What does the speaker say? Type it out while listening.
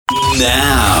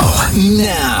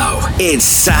Now, it's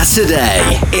Saturday.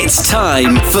 It's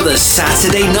time for the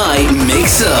Saturday Night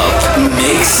Mix-Up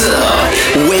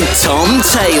with Tom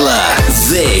Taylor.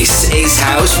 This is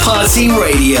House Party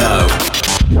Radio.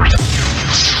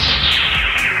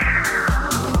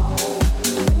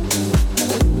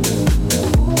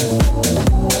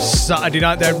 Saturday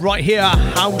night then, right here,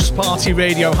 House Party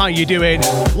Radio. How you doing?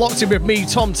 Locked in with me,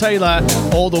 Tom Taylor,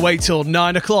 all the way till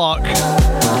 9 o'clock.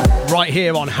 Right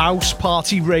here on House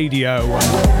Party Radio.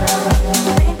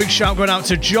 Big shout going out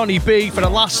to Johnny B for the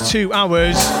last 2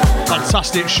 hours.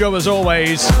 Fantastic show as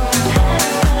always.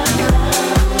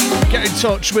 Get in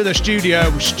touch with the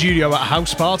studio at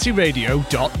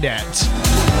housepartyradio.net.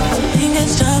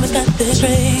 It's time we got this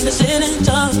race. We're sitting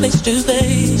talk face to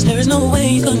face. There is no way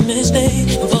you could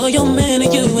mistake. For your man,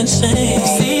 are you insane?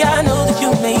 See, I know that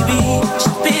you may be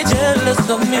jealous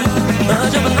of me,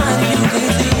 but you're behind you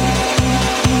can see.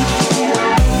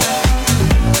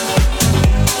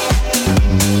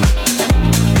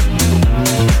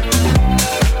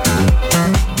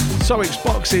 So it's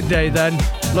Boxing Day then.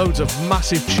 Loads of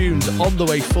massive tunes on the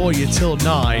way for you till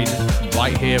 9,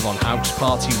 right here on House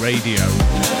Party Radio.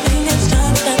 It's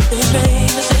time we got this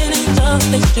race. We're sitting talk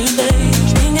face to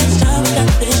face. It's time we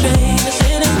got this race. We're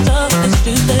sitting talk face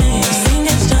to face.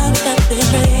 It's time we got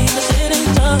this race. We're sitting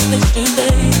talk face to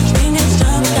face. It's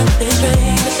time we got this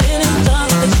race. We're sitting talk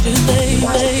face to face.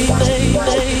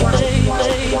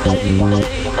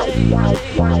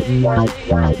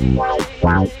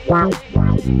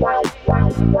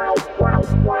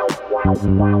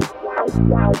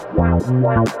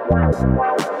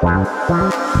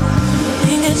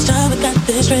 It's time we got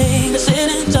this ring. We're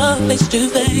sitting talk face to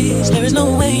face. There is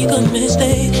no way you could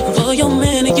mistake. For your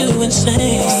man, are you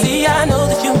insane? See, I know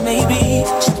that you may be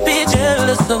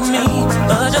jealous of me,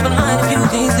 but you're blind if you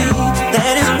can't see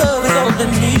that his love is all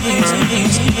that needs.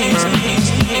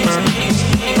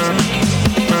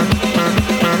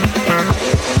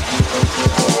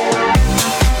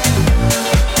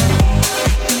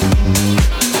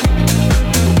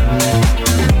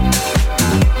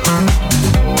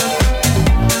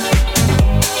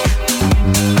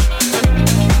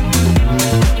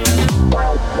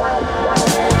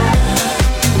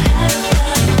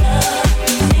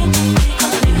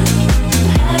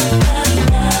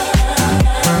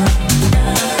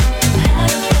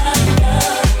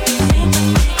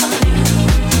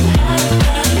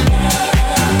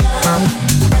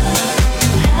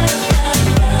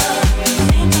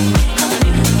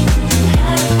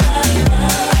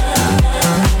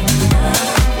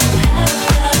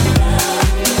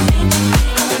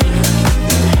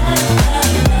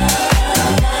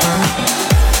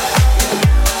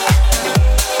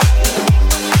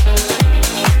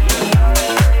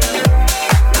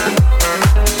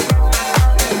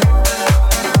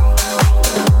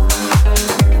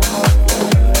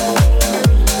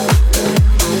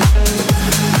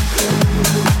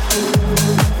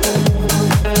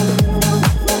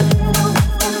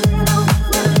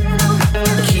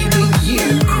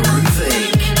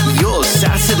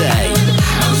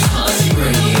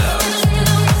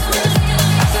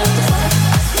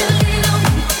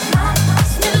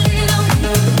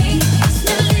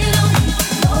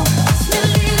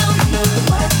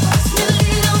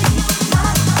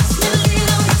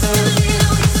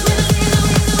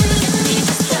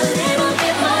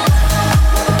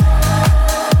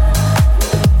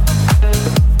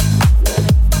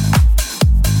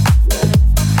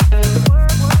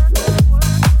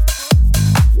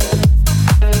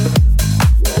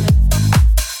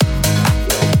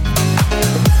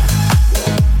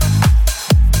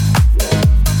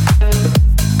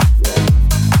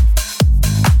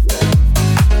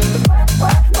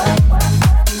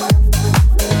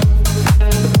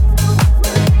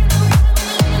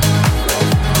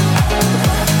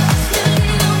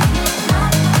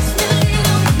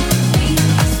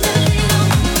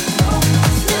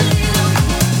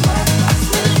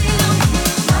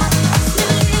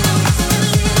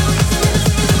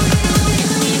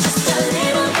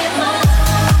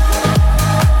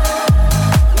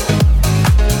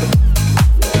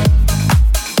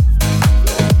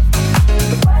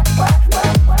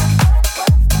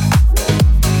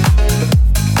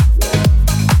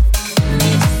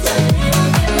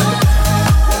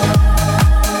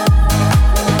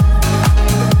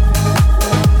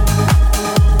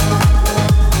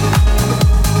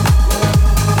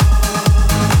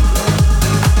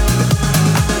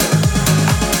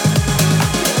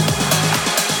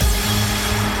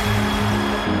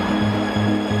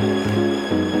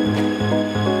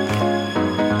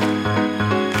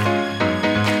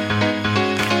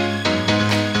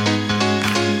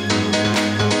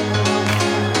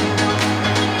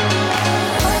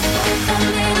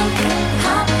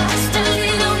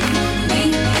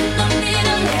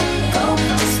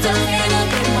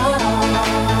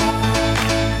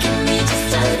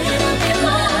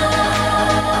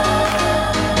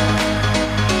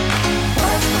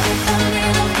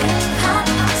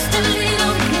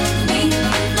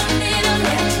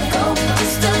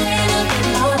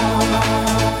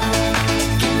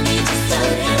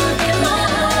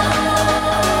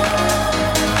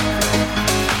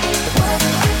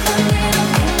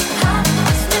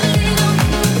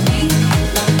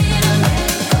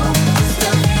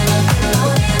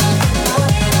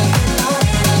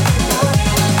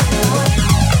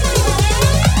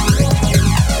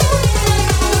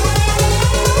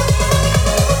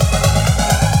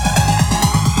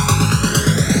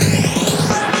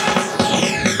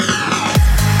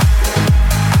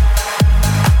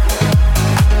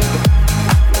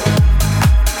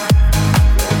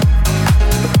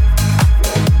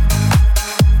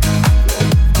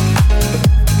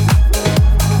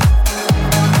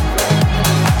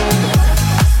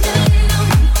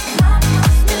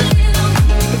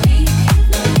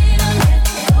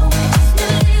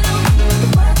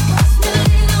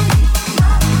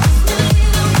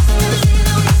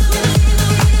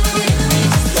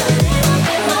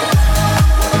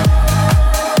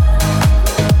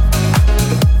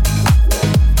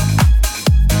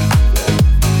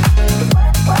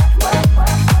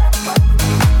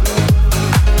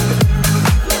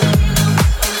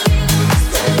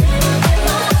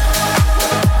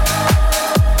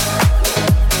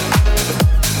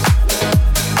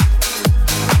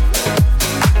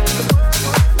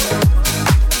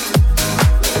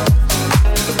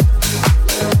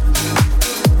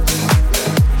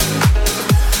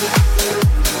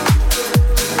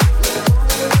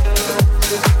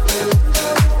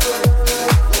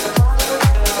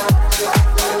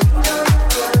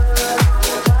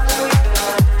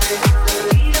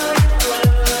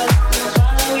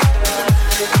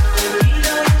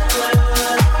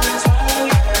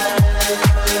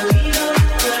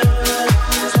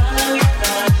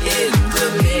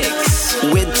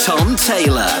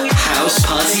 Taylor, House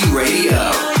Party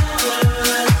Radio.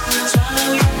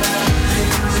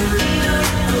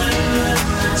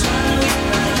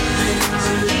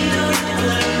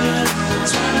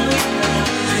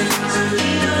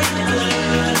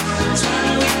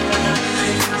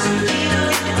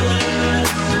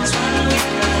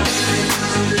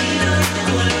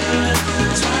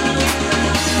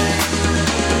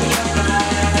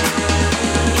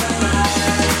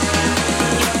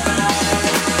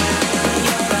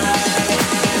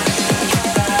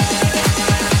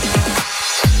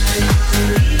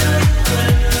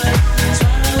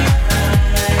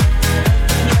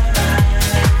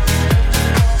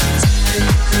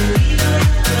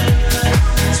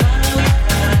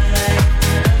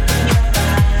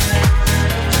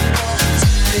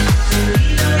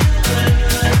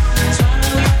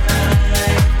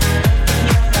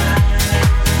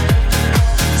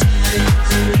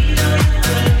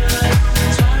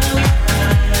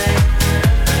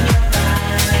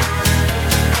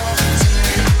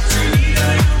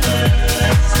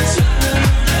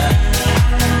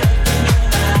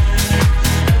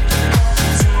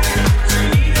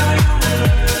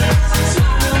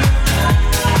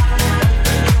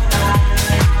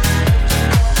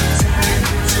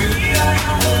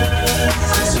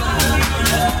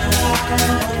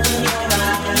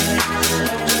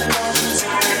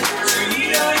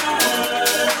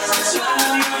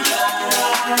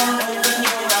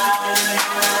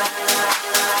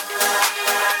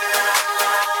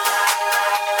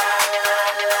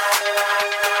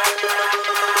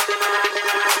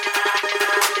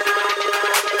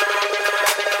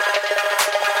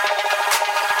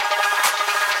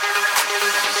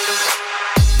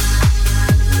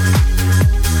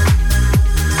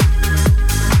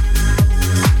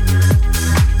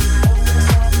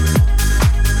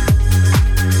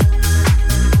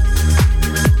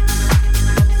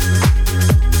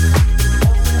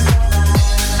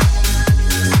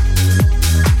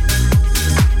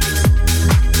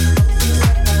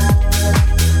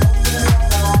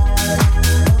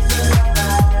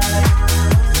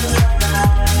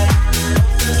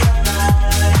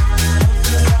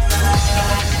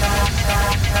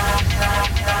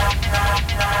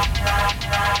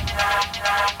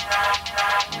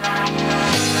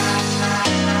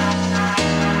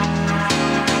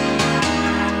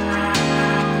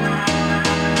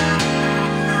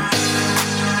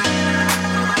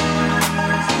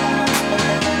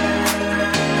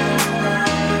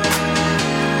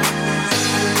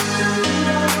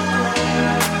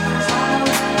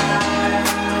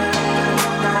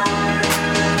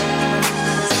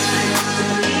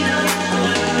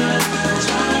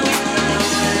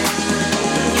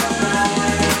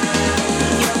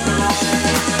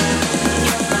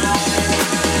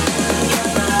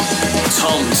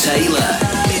 Taylor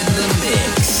in the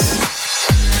mix.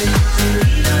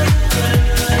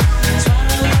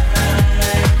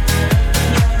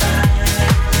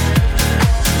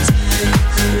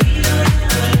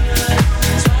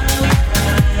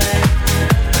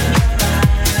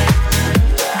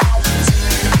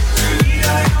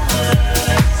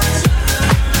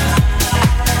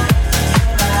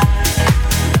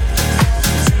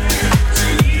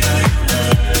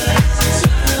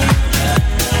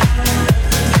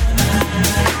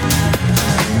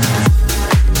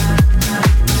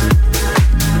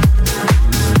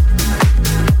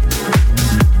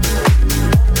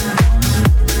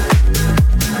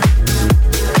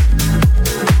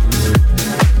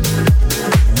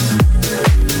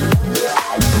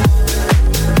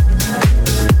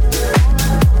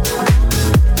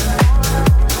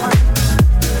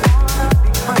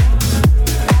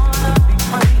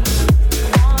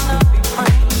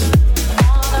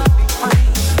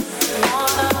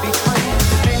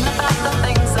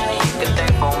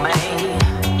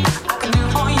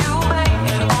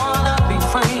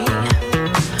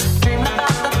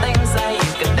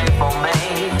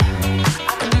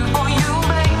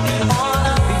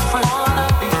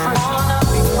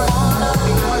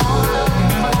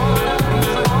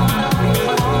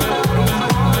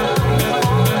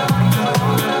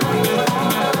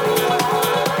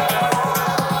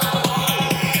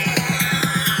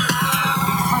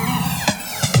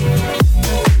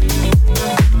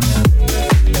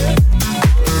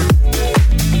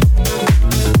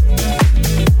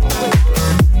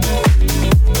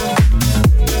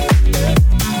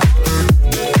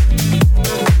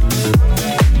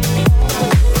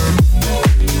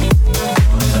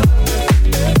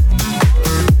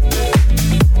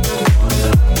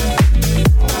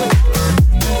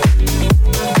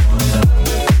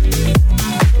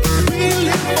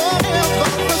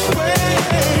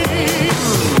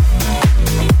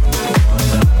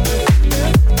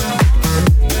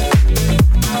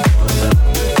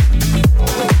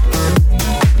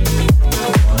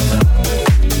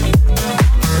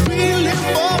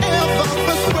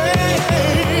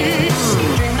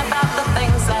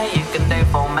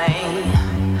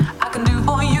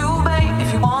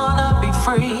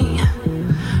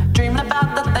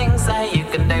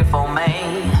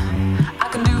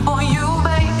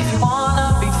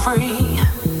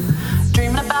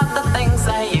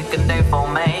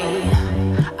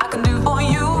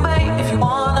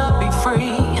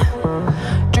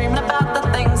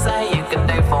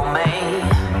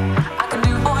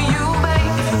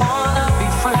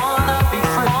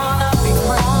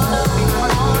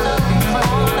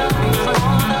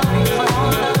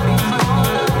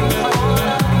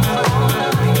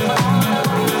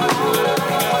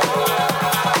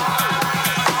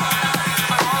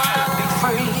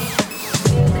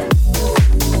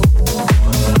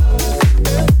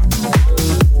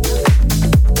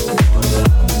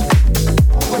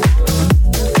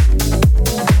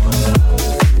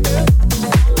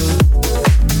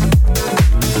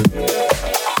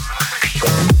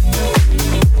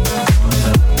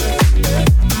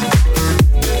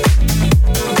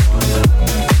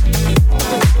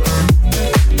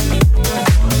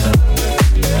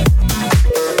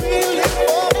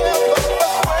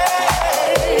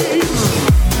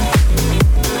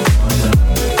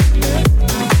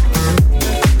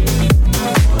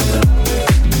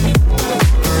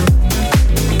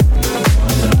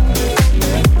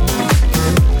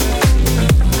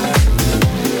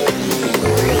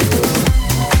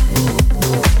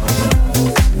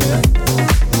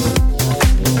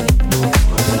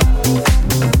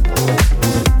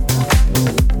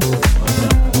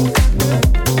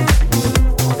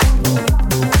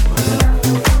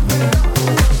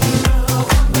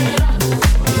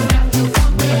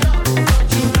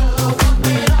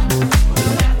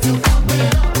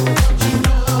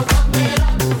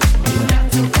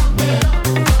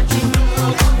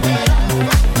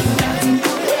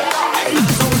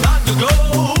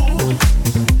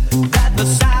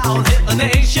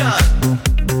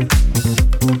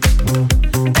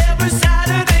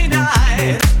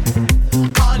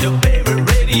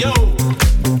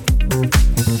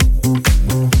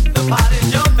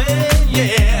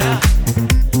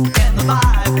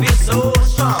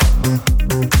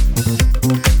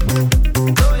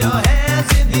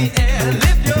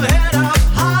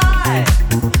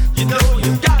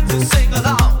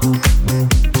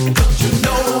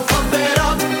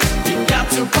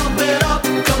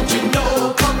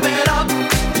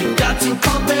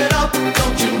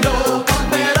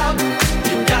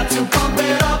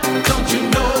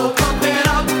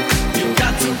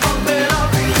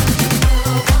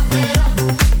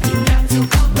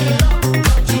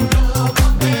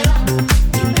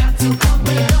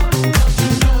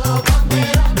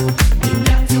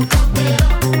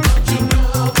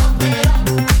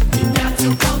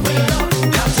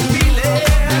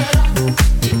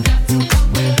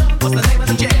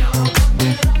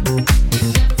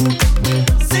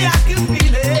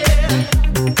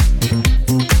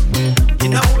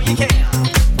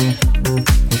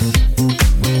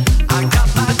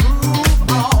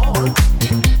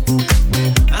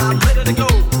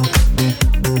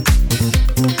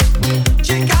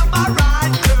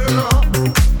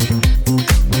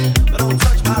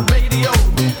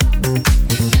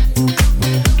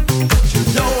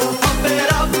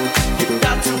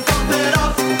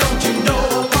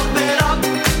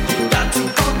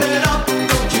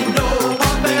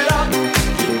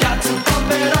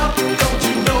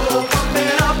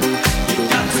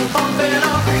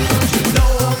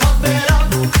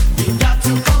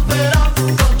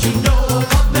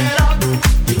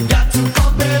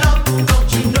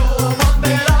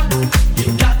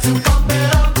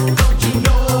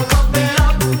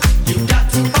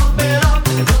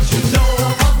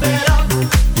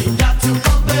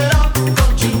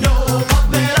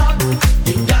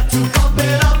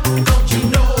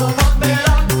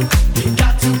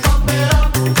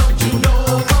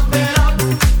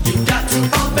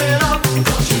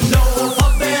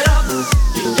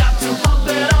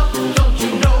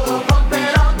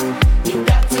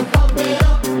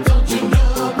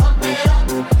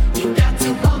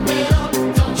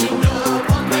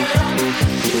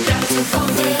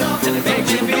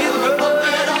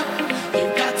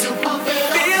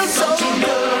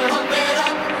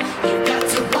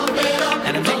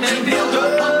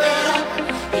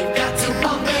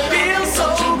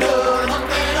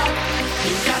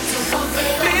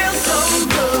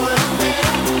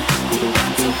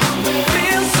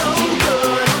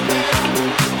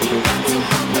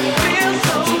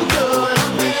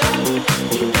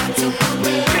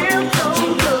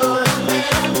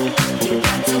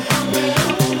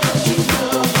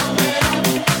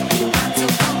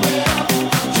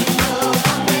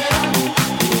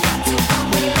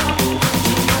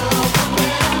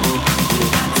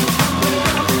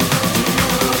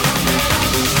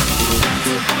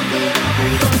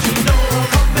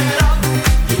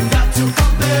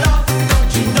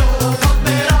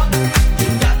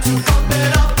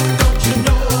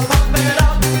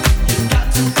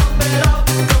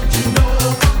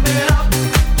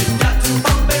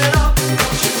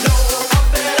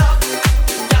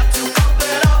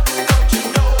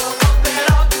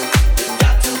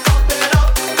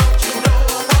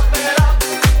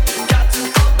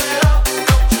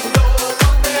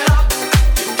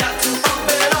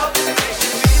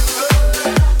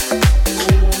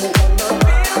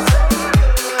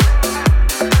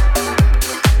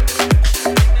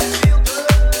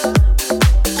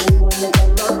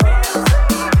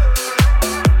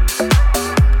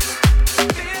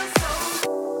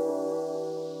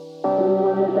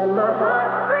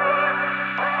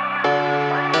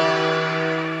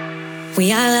 We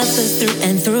are lovers through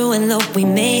and through, and though we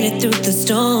made it through the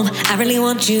storm, I really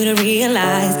want you to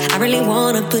realize, I really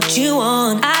want to put you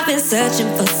on. I've been searching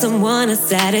for someone to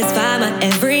satisfy my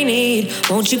every need.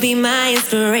 Won't you be my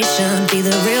inspiration, be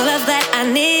the real love that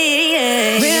I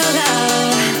need? Real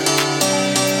love,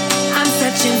 I'm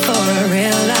searching for a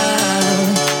real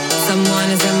love. Someone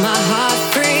who set my heart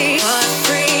free, heart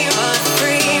free, heart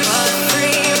free, heart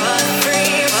free, heart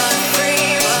free, heart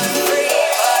free, heart free.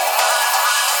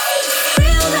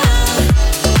 Real love,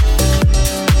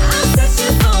 I'm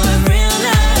searching for a real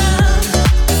love.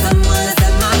 Someone who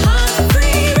set my heart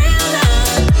free. Real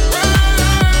love,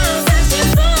 I'm searching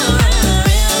for a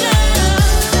real love.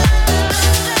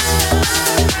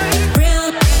 Real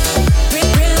love,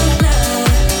 real love,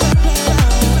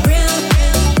 real love.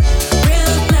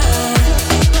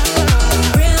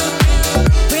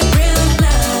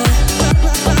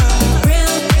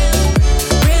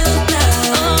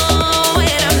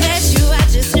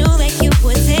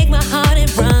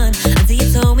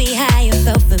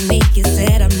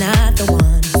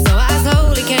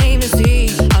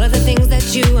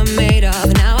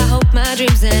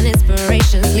 Dreams and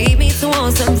inspirations lead me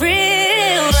towards some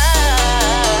real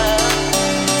love.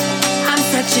 I'm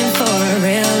searching for a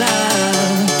real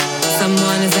love.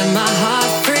 Someone who set my heart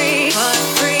free. Heart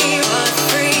free, heart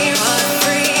free, heart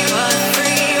free, heart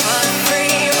free, heart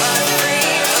free, heart free.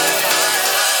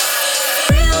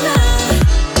 Real love.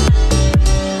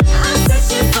 I'm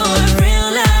searching for a real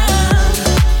love.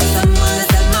 Someone who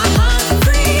set my heart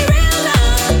free. Real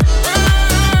love.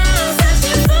 I'm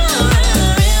searching for a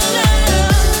real love.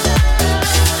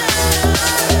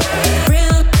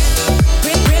 Real,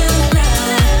 real, real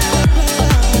love.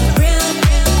 Real,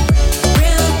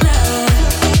 real love.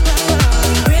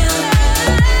 Real,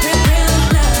 real, real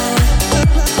love.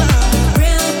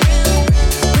 Real,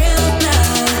 real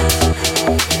love.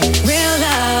 Real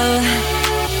love.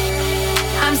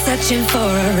 I'm searching for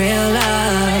a real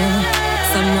love.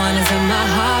 Someone who set my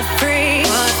heart free.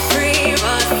 Heart free,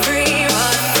 heart free,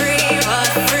 heart free,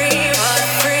 heart free, heart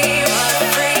free, heart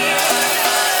free.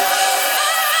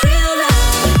 Real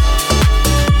love.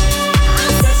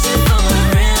 I'm searching for a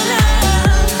real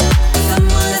love.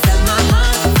 Someone who set my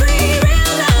heart free.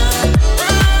 Real love.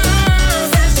 I'm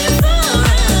searching for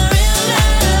a real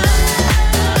love.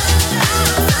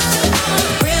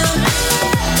 Real,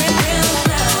 real, real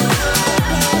love.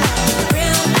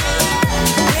 Real,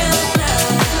 real love.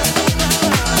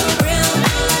 Real,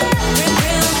 real,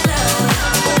 real love.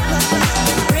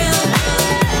 Real,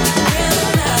 real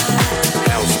love.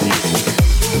 House music.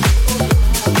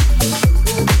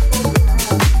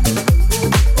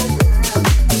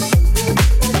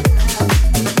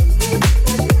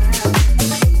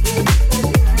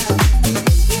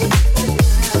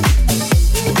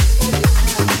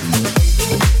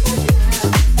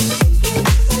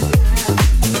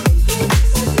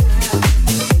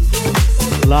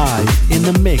 Live in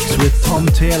the mix with Tom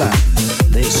Taylor.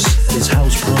 This is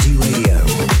House Party Radio.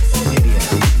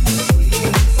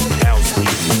 House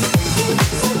music.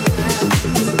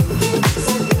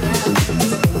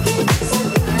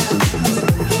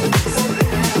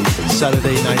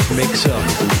 Saturday night mix up.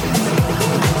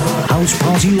 House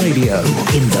Party Radio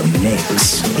in the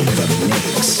mix. In the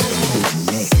mix.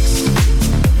 In the mix.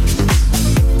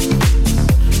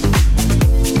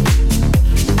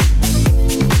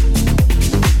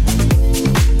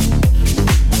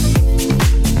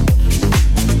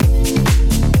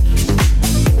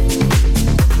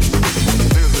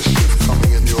 There's a shift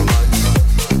coming in your life.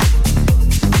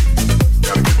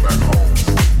 Gotta get back home.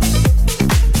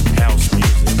 House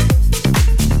music.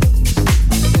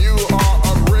 You are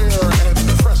a rare and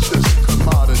precious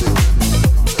commodity.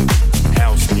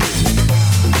 House music.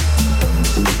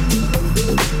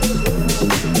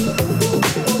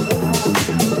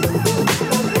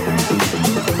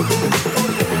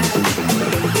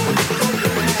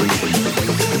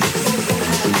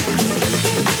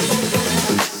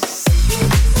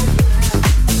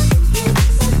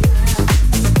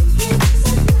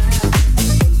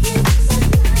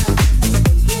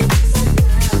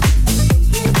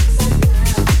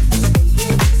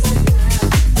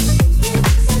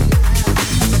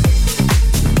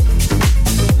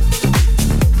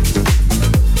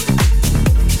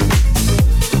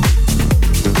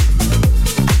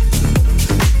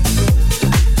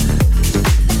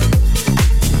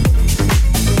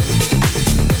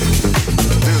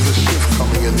 There's a shift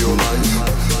coming in your life.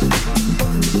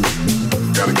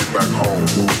 Gotta get back home.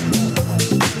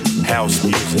 House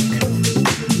music.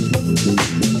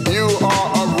 You are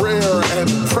a rare and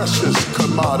precious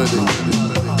commodity.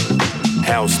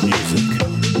 House music.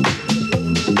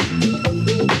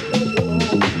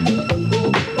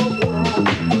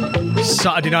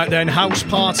 Saturday night then, House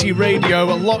Party Radio,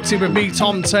 locked in with me,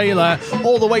 Tom Taylor,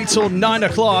 all the way till 9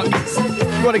 o'clock. If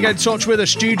you want to get in touch with the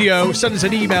studio, send us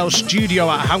an email,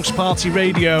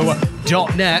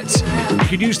 studio@housepartyradio.net. You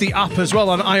can use the app as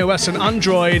well on iOS and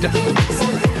Android,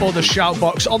 or the shout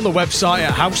box on the website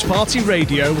at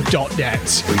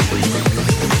housepartyradio.net.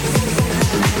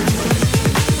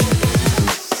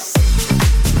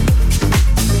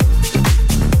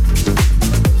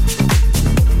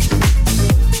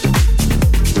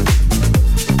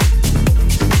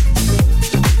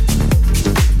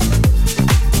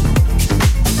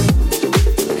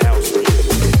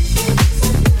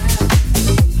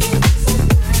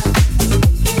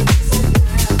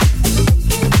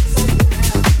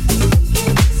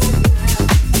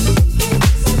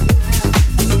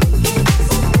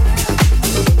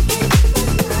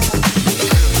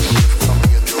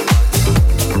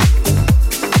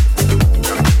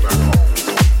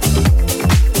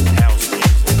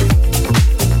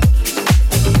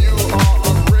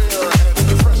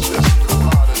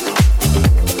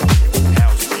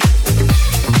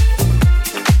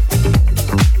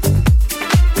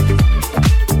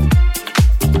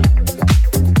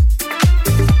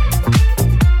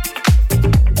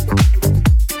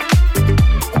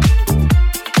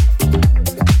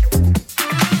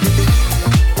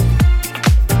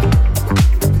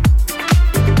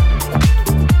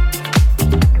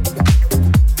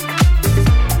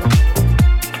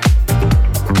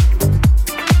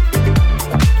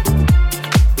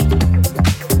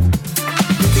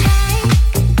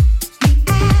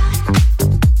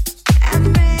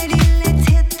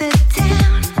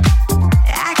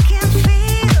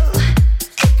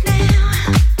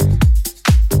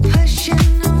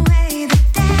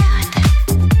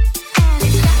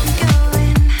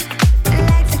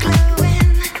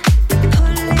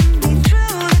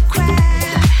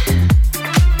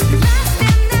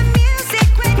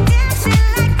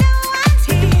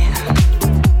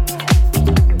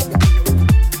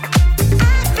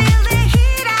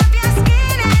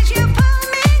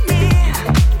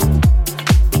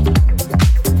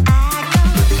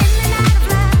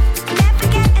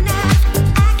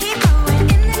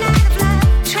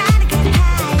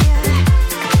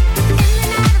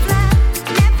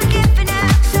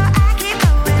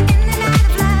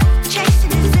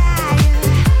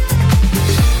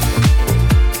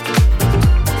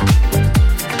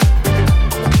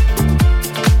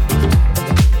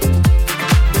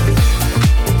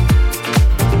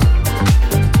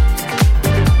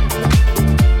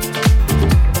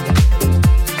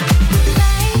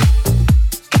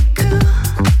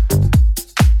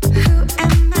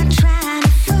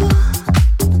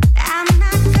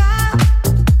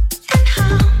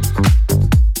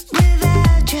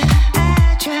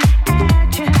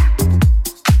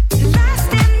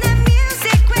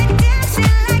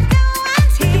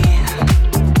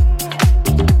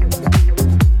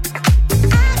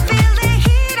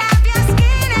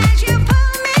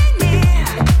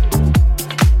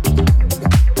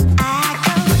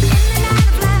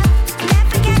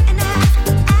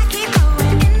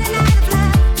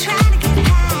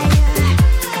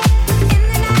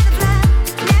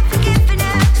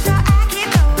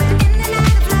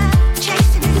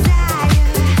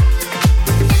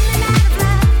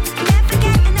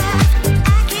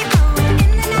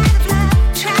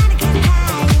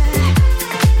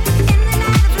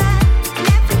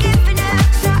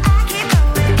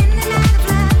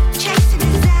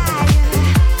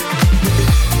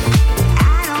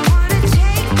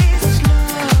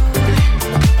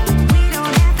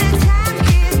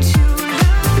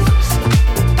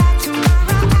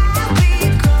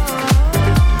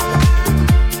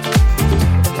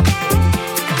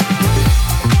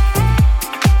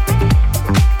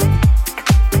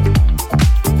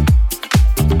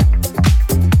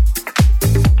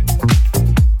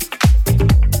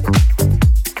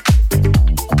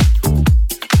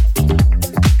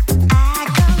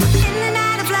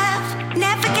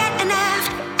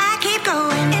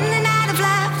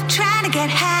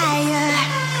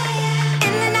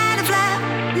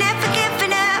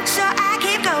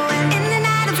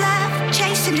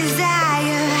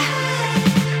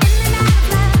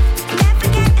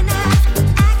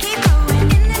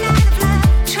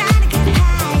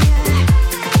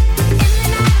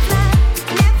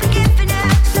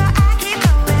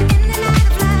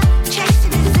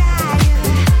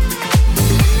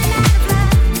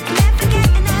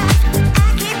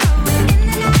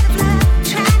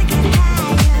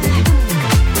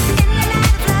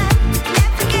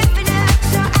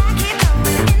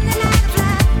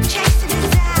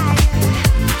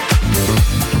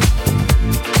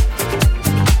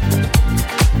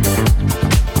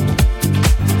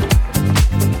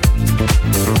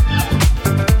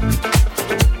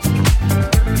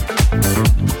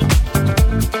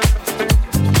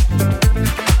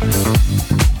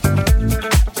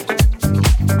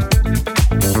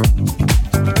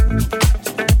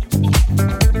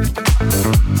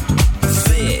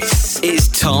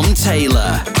 Tom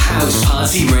Taylor. House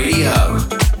Party Radio.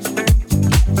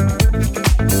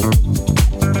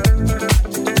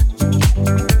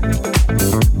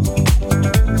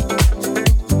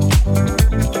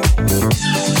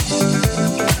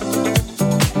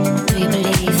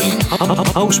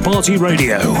 House Party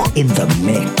Radio in the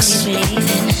mix.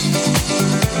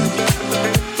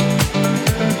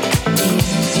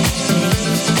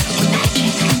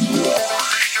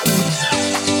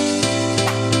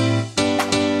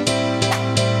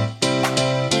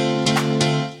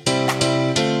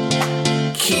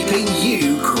 Keeping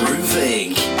you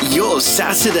grooving. Your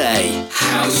Saturday.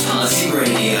 House Party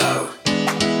Radio.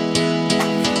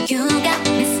 You got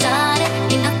me started,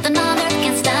 ain't nothing on earth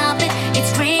can stop it.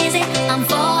 It's crazy, I'm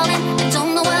falling, I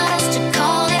don't know what else to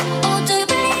call it. Oh, do you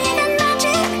believe in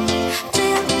magic? Do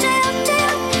you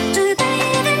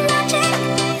believe in magic?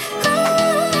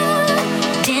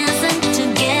 Ooh, dancing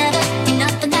together, ain't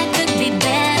nothing that could be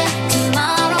better.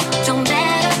 Tomorrow, don't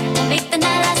matter, we'll make the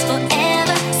night last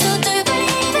forever. So do you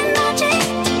believe in magic?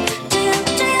 Do you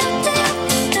believe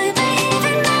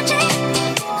in magic?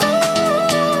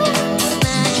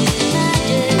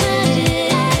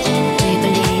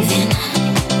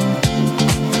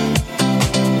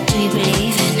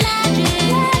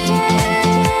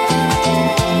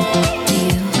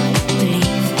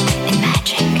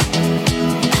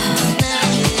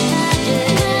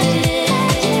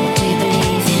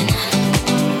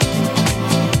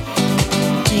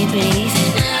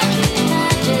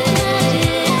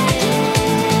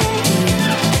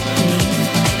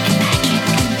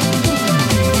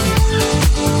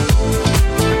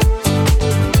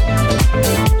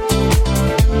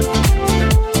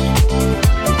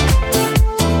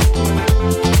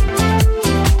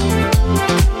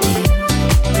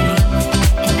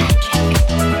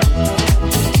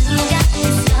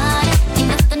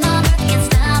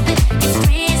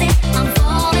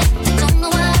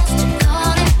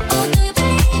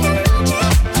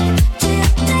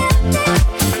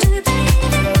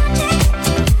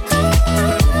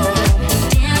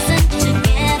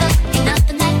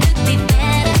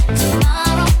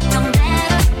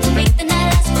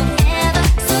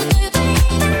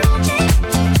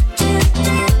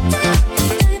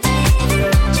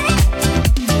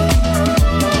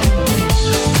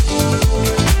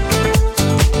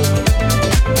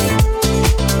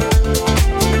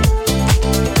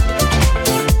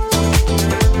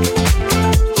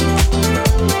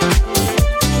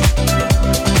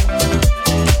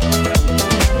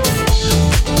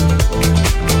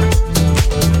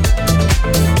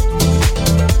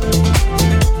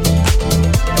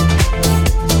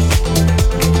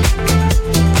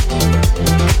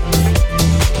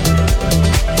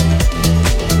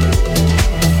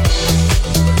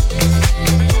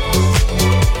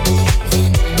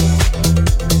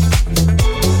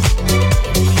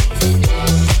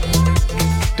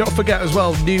 Forget as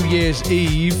well, New Year's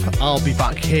Eve, I'll be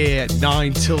back here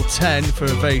 9 till 10 for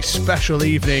a very special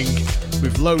evening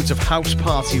with loads of House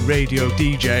Party Radio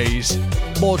DJs.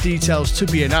 More details to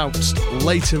be announced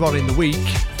later on in the week,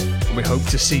 and we hope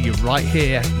to see you right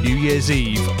here New Year's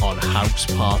Eve on House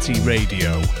Party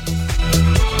Radio.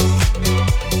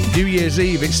 New Year's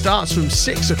Eve, it starts from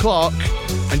 6 o'clock,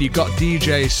 and you've got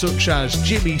DJs such as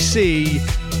Jimmy C,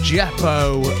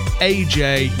 Jeppo,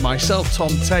 AJ, myself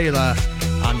Tom Taylor,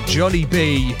 and Johnny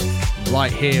B,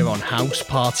 right here on House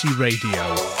Party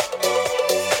Radio.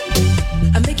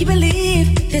 I make you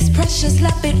believe this precious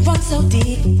love, it runs so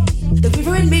deep. The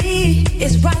river in me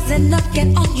is rising up,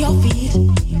 get on your feet.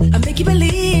 I make you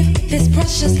believe this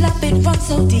precious love, it runs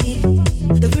so deep.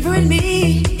 The river in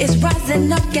me is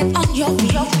rising up, get on your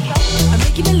feet. I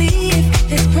make you believe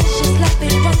this precious love,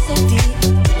 it runs so deep.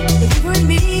 The river in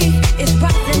me is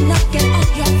rising up, get on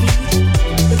your feet.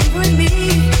 The river in me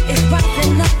is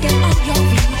rising up, get on your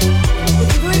feet. The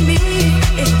river in me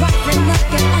is rising up,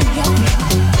 get on your feet.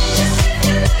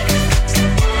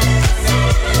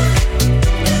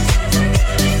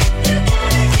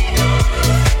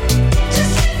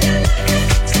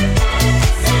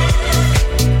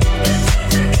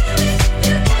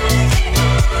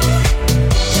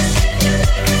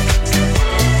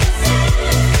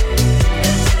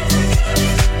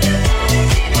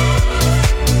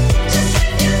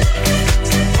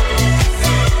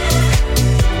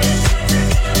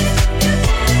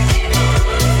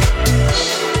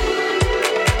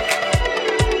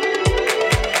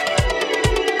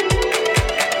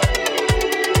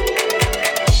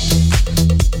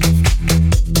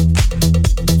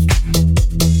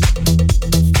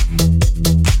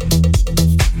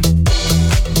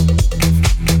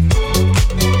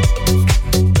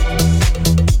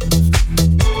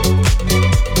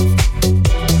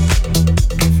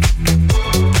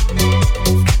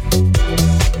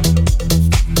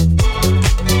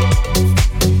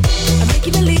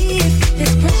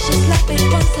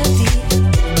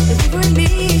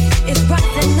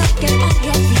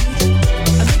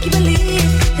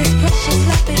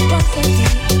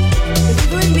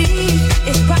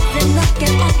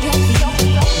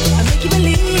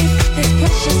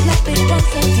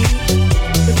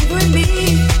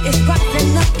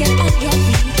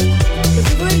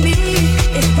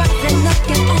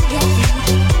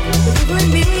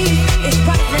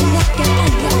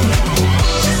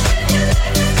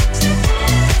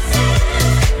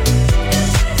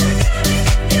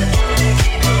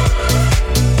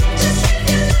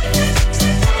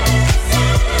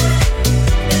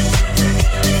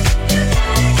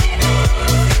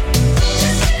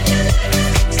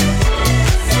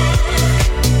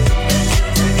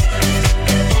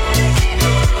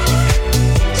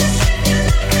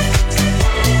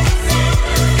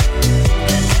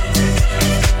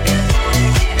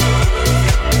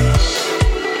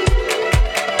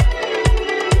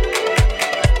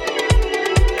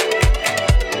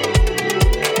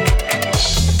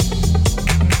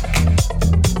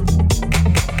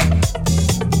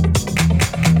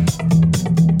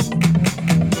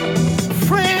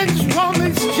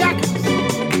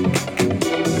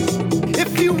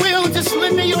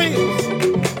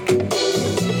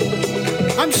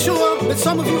 I'm sure that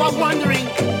some of you are wondering,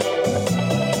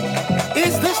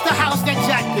 is this the house that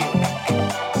Jack built?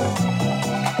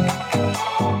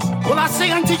 Well, I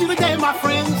say unto you today, my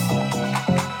friends,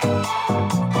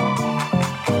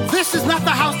 this is not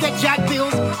the house that Jack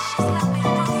built.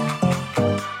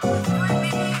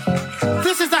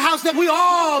 This is the house that we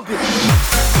all build.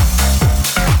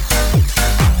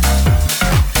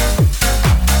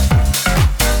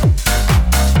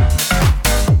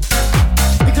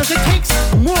 Because it takes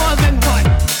more than one.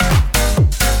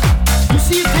 You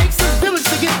see, it takes a village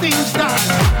to get things done.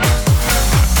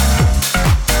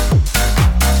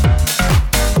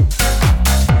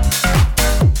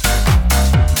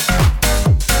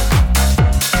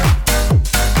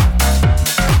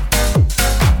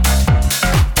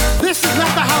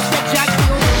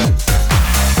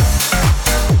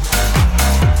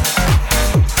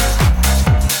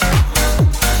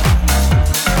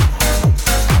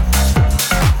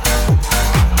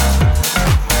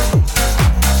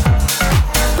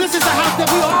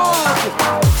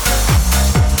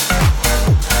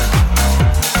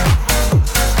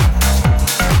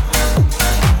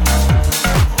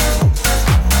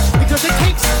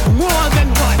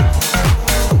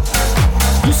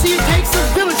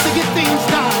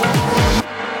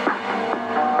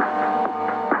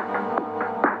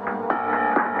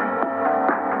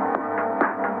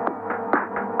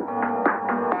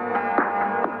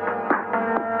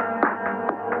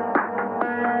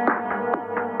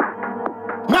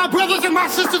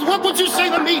 Sisters, what would you say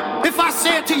to me if I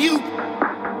said to you,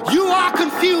 you are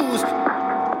confused?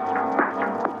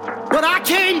 But I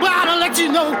came by to let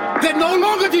you know that no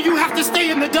longer do you have to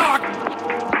stay in the dark.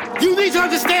 You need to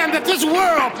understand that this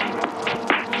world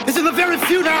is in a very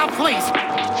futile place.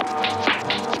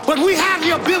 But we have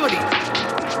the ability,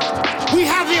 we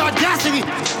have the audacity,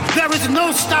 there is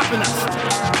no stopping us.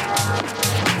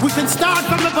 We can start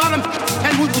from the bottom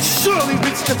and we will surely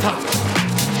reach the top.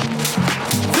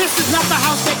 This is not the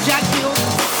house that Jack built.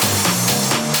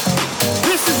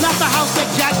 This is not the house that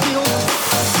Jack built.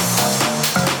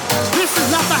 This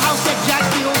is not the house that Jack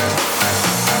built.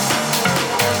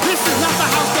 This is not the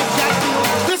house that Jack built.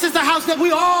 This is the house that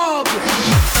we all built.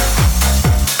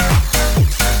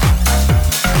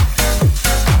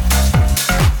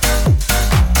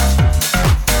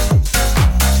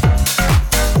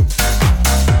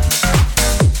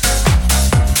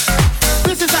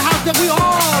 This is the house that we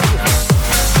all built.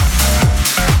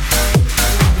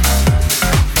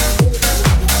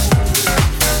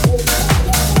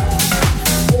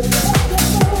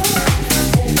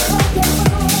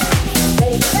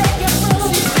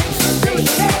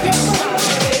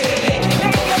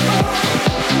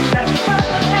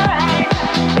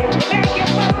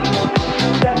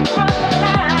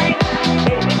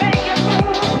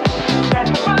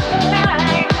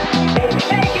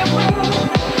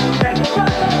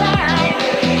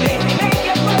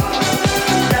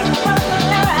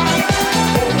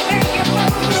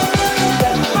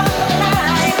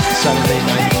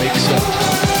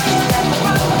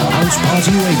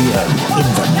 Party Radio in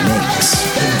the mix.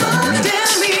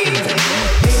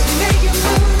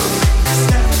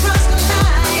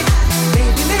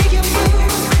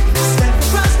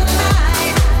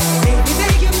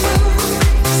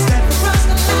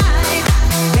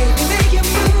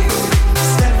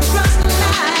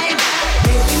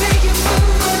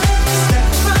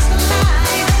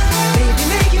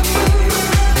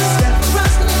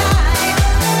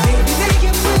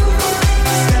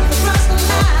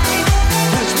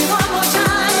 Touch me one more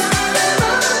time.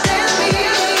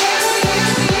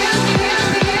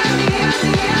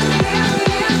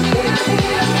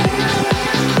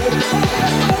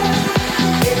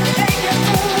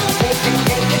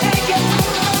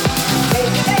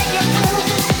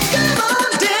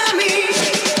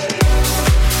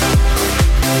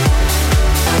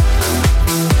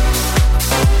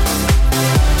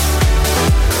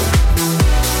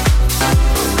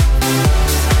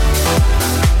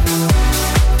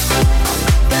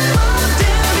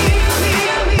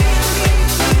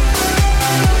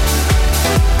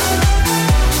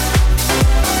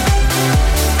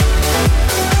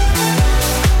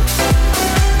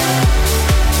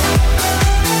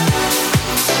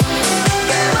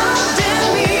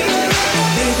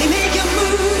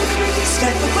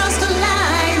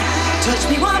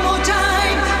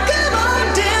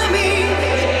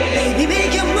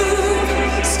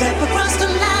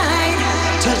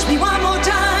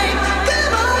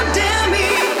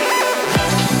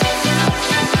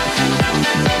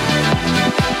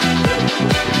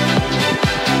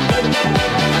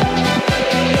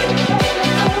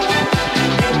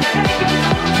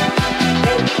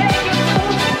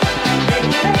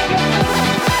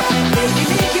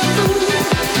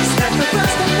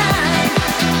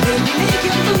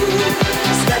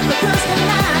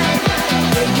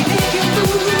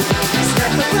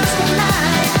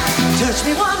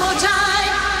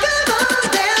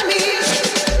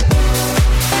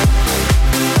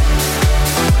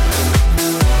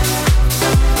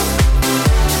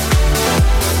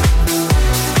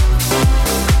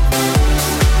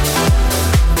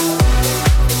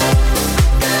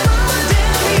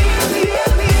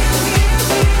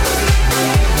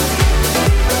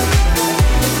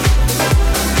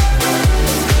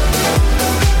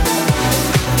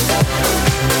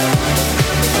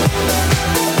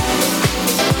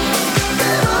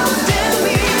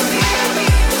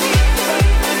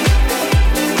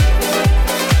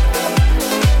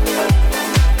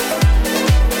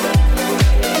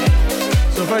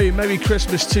 Merry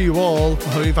Christmas to you all. I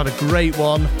hope you've had a great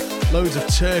one. Loads of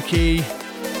turkey,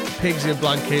 pigs in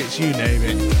blankets, you name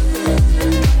it.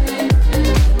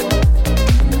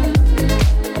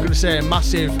 I'm going to say a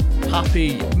massive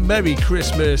happy Merry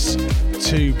Christmas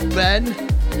to Ben.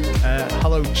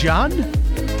 Hello Jan.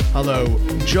 Hello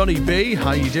Johnny B.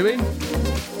 How you doing?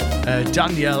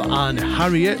 Danielle and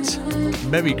Harriet.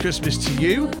 Merry Christmas to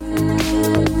you.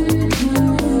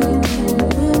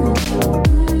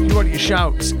 If you want your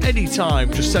shouts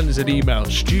anytime, just send us an email,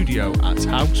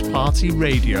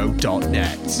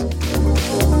 studio@housepartyradio.net. Somebody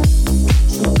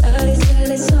said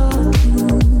it's all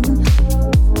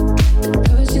the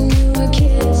person you were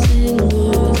kissing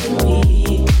more than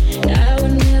me. I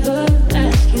would never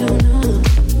ask you no.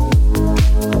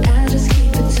 I just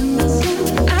keep it to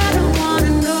myself. I don't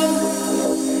wanna know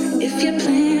if you're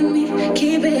playing me.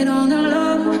 Keep it on the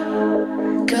low,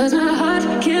 'cause my heart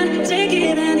can't take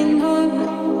it anymore.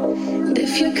 And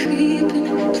if you're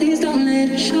creeping, please don't let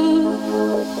it show.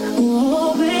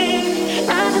 Oh baby,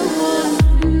 I don't wanna.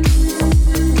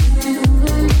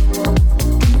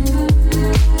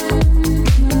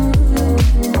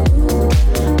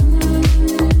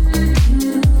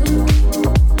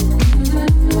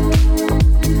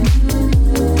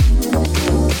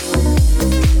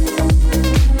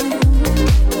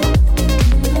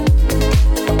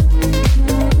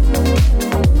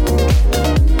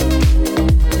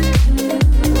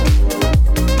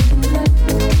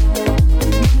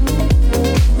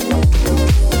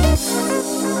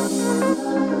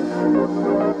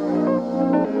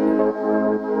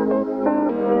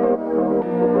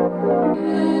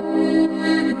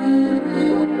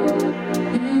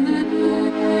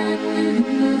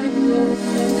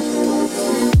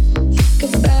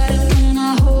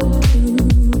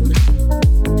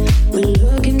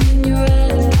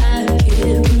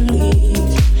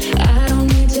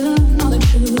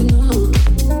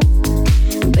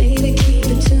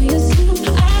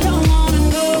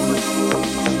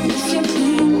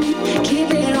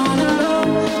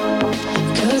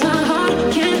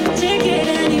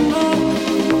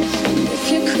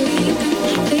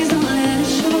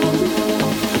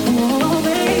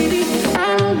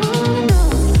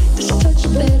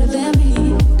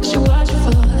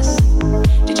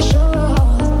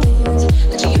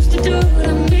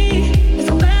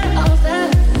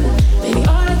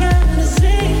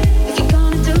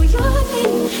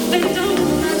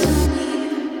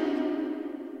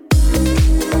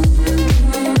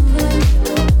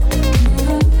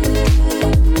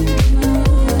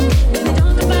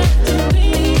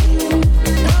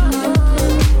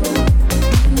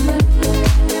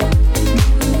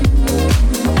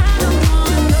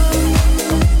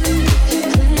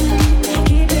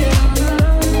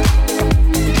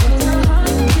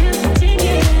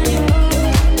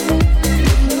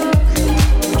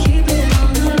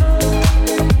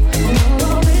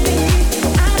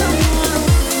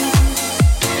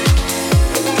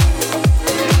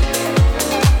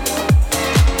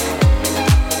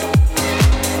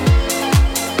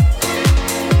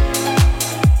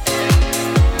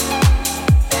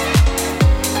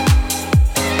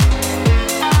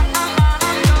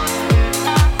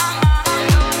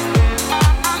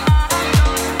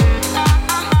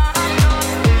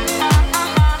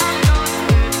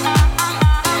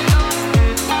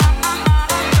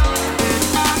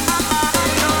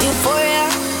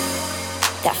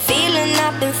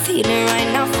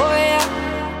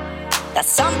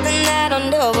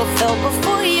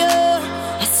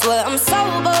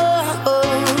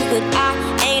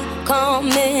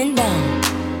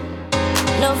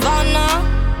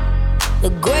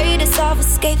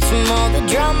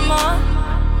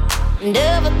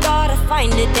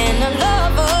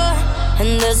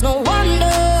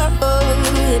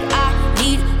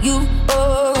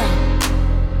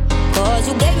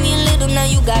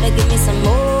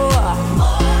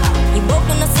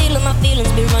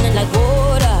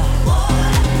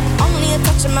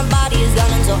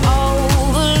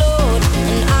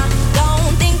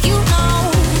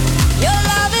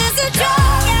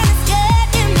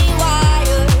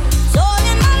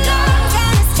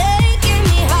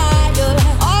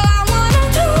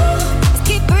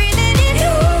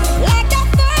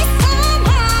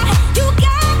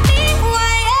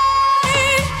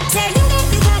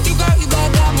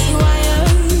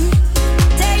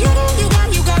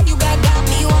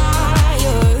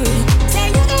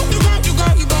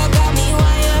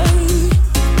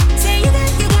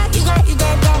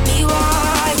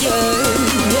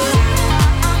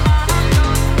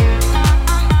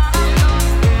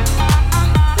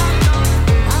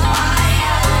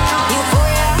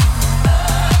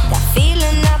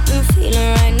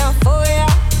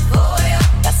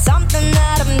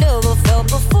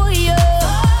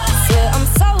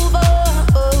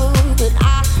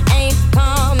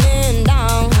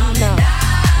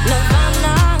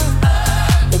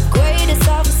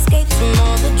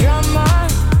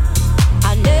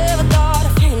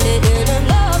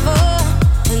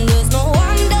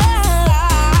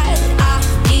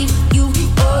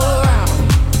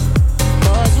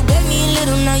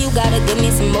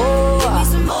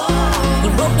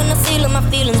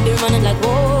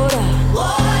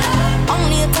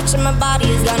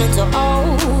 mental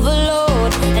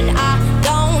overload, and I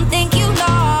don't think you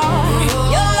know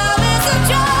your love is a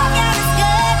drug and it's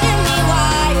getting me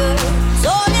wired.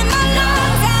 Soul in my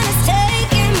lungs and it's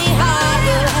taking me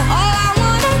higher. All I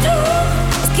wanna do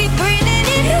is keep breathing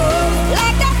in you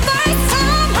like that first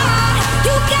time high.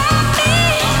 You got me.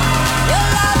 Your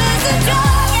love is a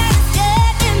drug and it's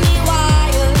getting me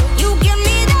wired. You give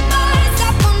me that buzz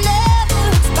that will never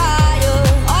expire.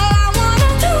 All I wanna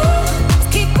do is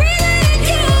keep breathing in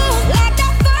you like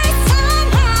that first time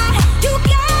high. You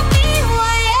got me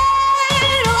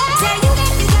wired. Say you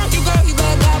got me wired. Say you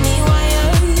got me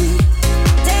wired. Say you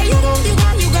got me wired. Say you got me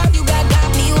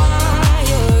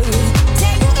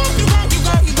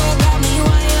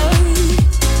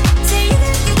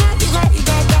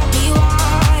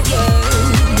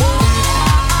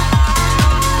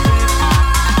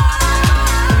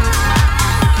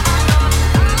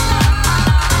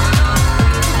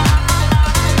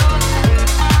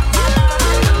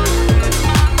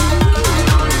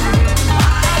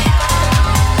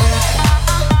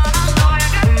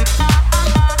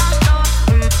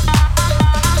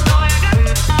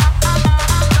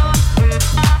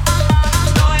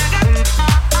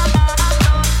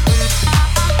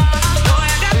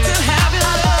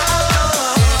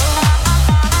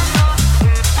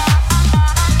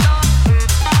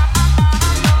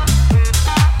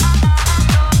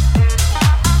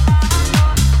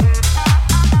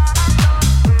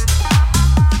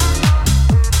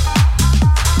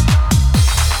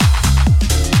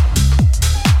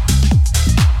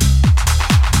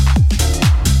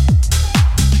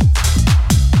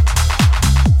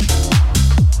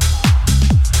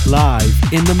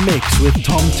Live in the mix with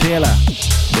Tom Taylor.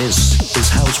 This is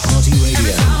House Party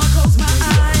Radio.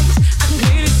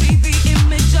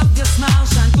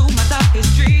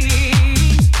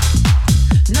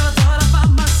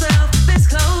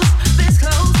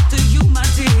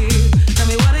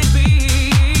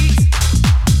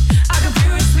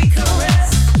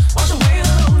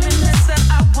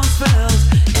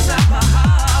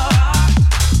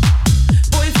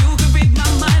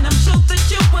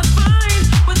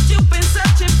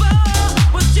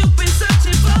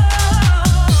 Searching for,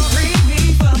 free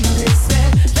me from this.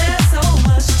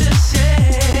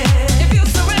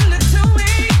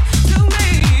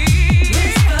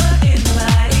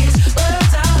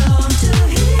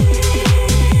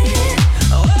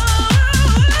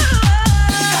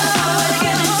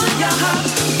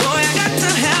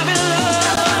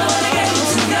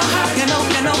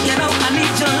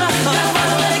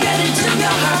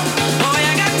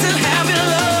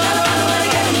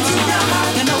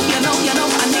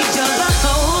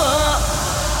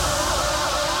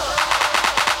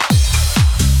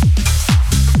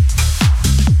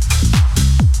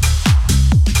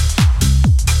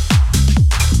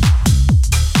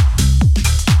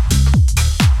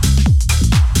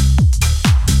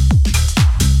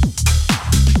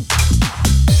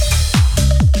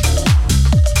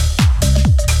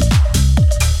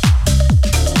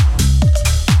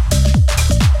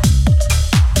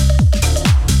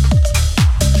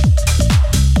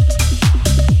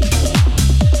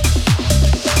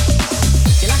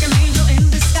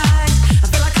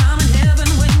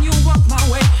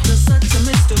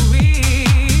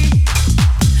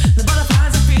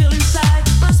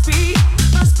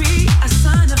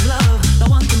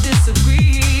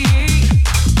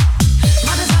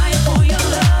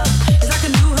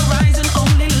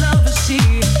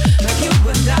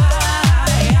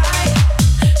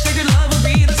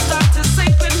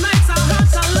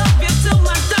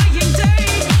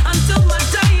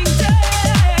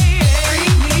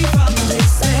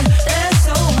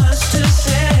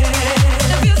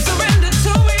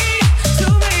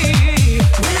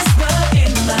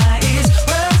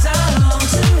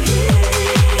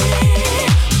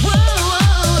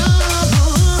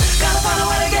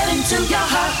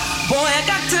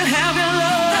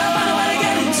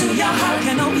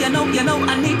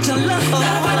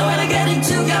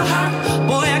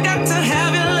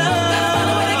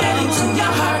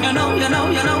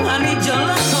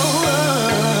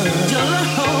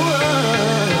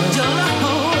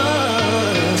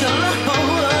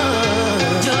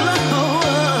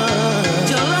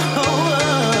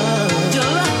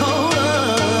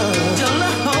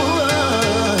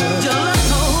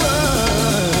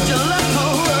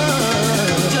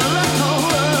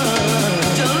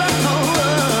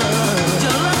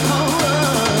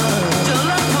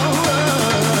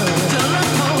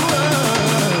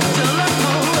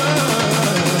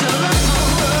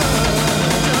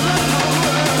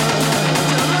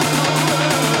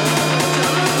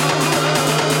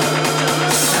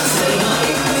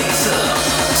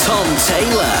 Tom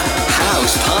Taylor,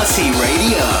 House Party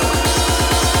Radio.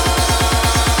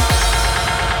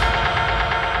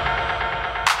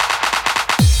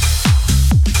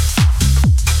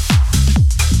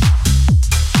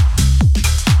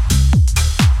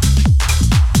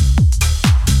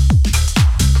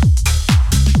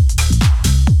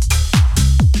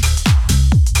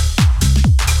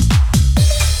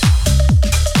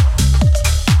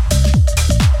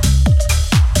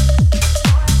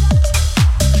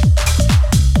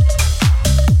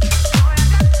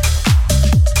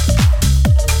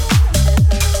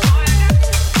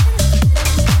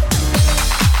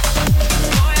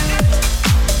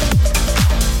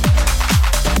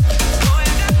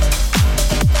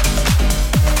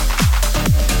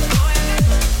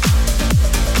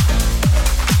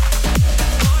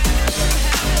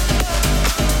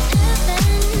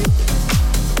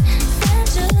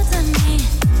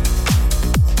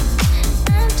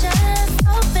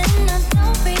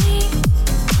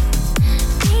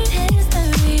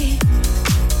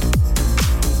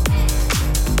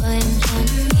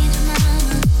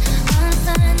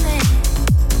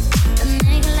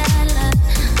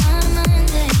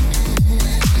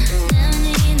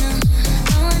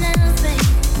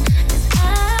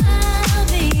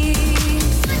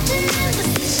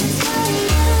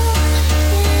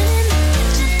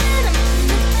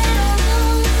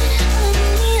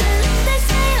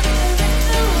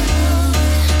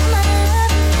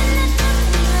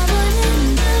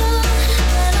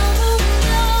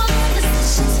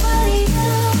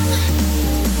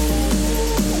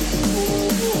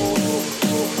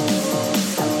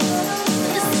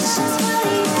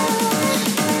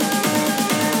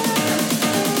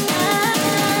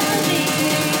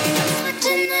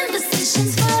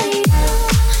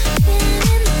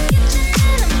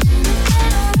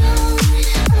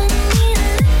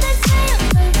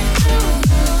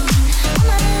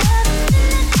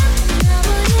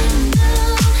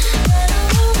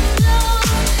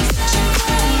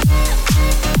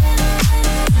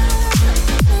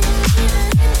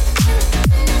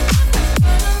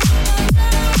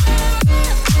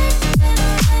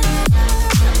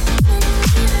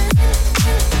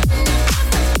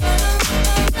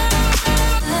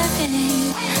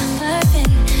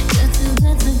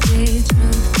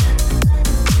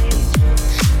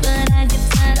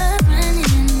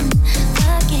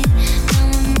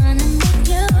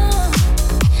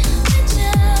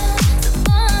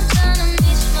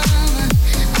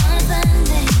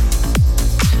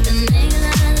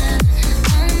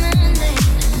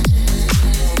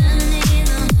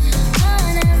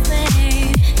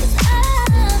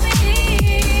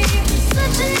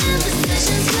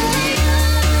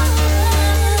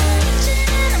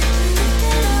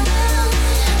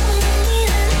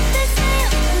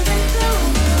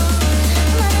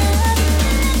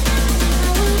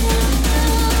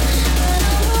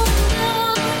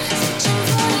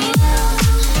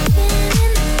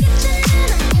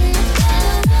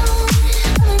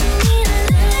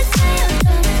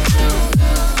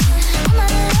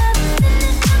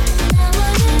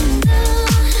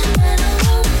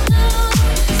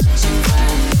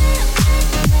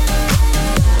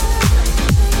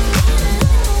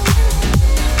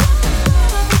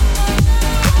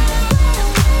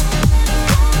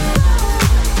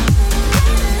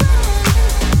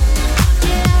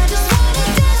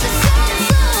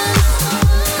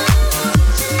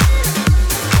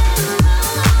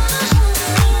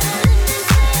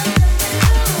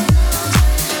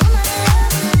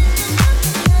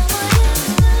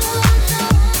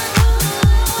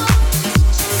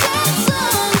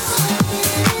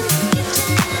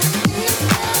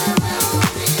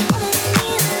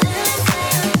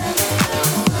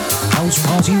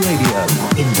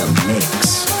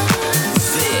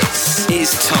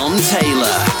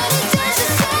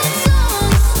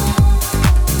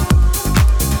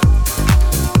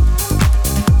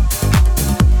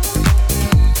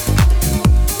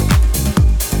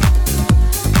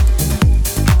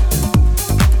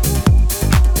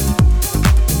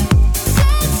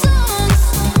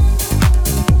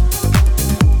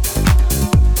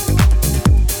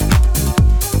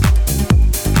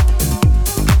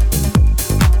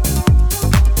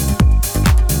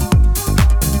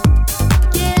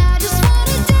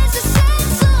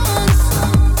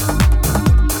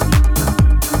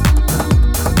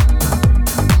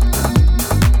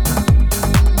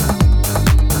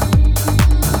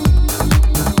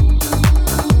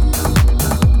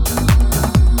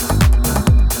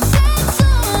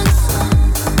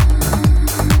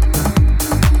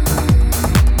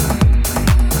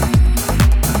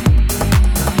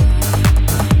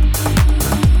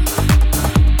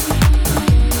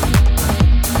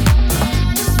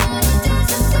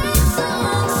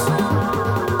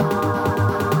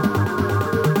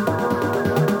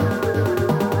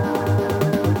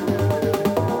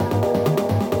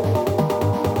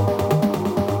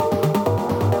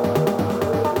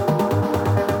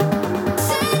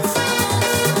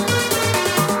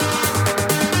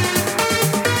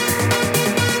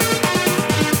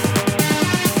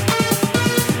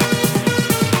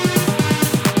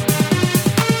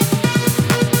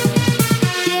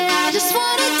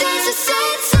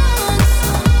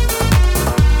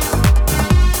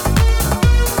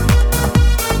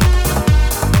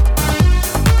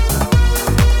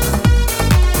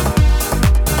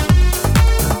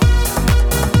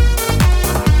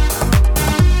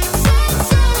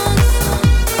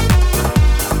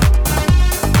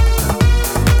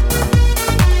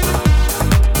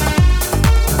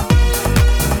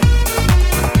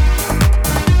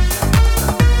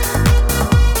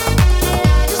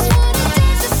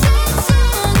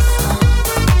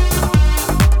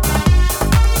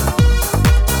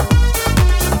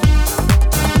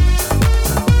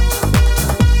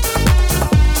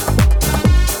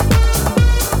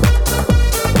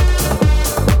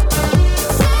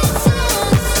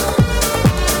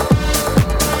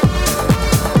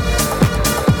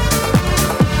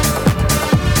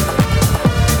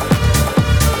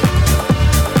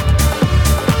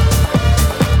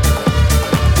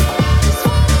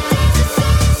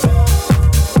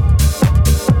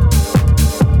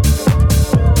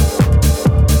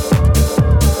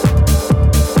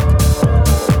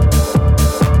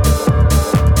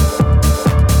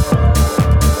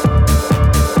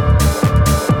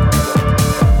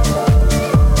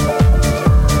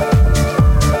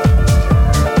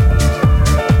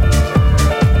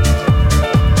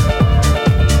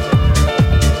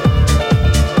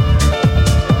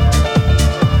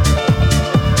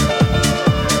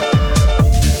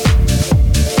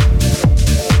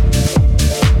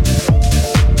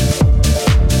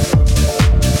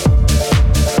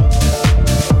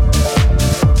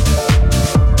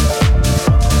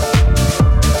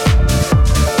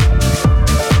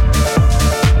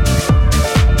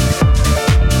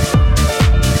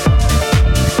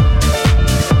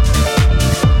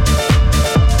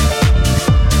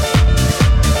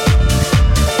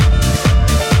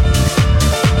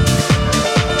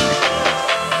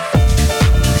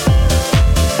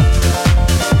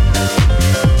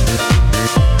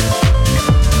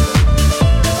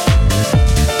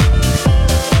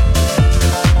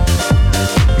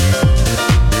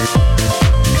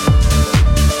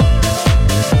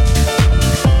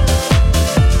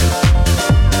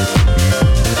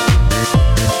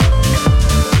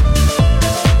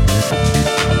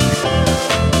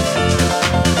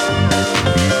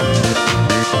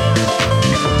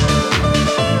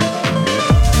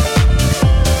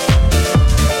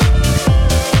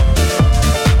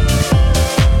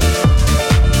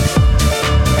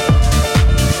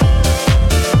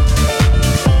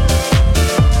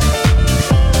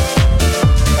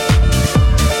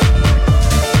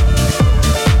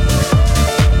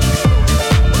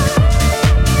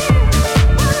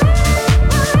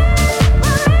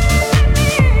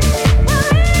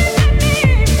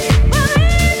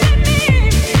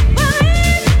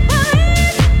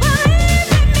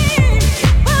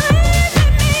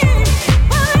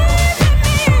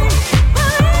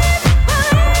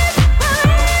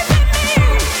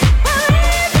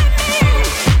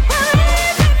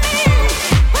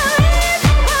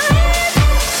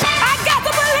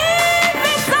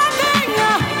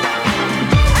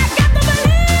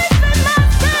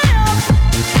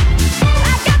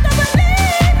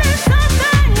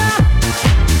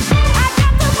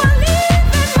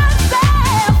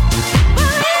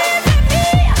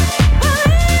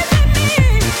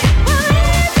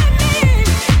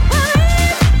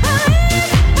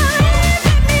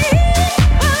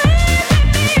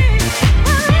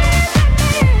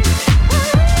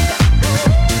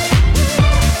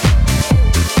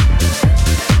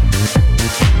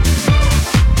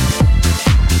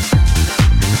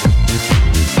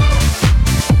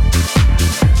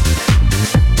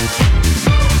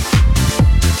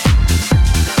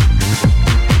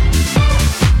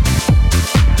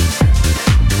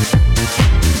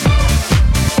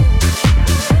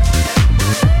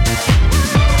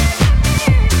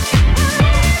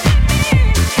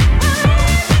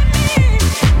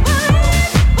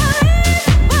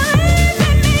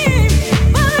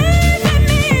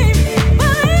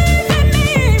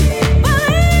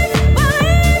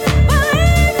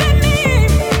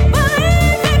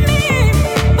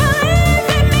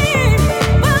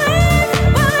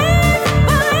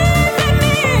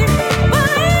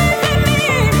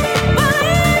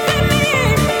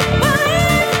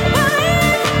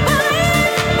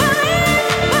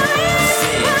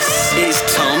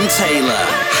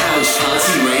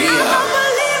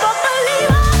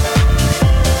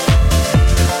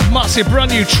 Massive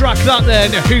brand new track that then,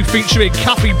 Who featuring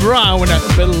Kathy Brown,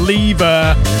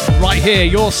 Believer. Right here,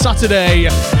 your Saturday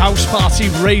House Party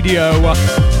Radio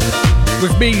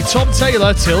with me, Tom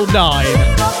Taylor, till 9.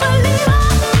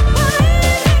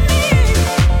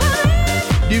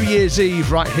 New Year's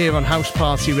Eve right here on House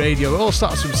Party Radio. It all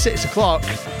starts from 6 o'clock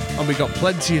and we got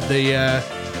plenty of the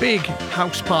big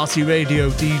House Party Radio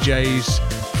DJs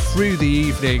through the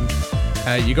evening.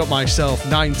 You got myself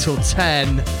 9 till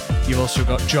 10. You've also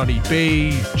got Johnny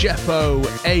B, Jeppo,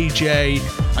 AJ,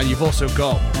 and you've also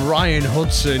got Brian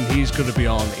Hudson. He's going to be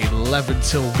on 11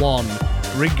 till 1,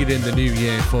 bringing in the new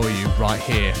year for you right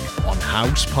here on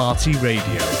House Party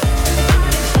Radio.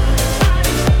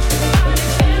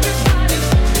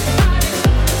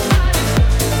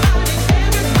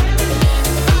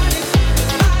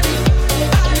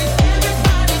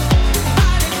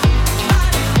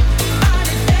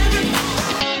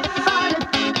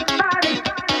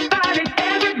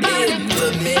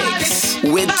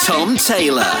 Tom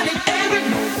Taylor.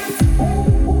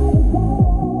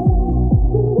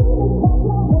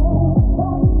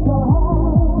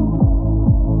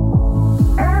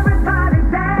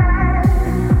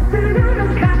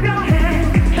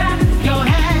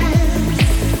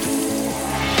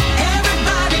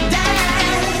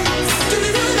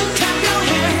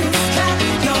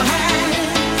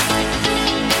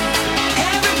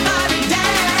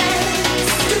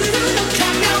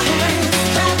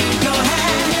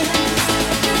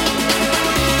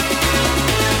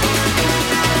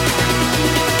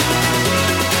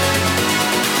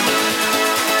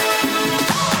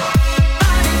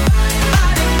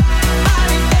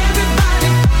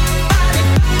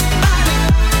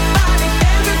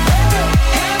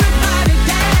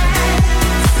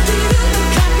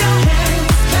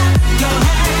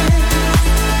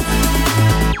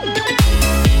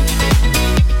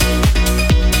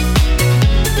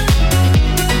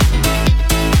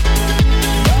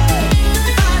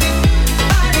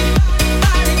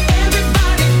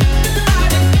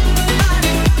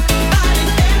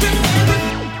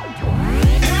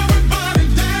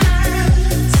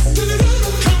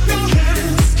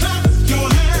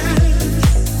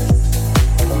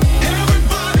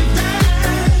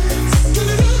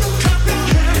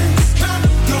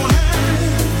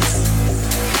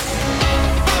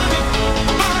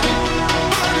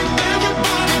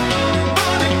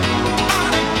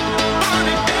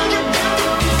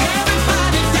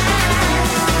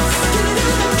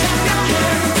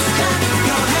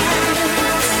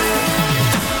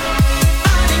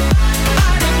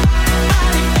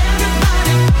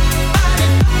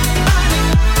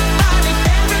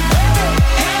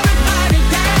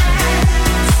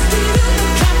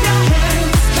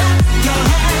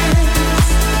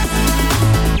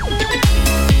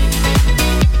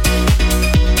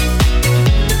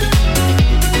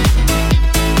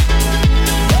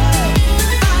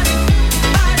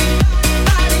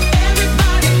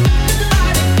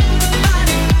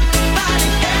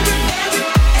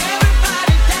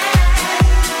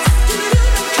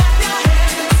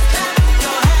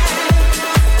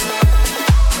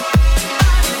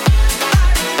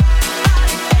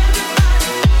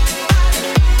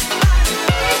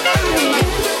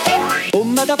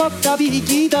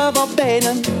 Picchita va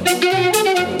bene,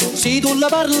 se tu la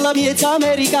parla miezza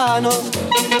americano,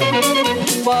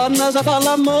 quando si fa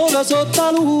l'amore sotto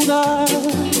la luna,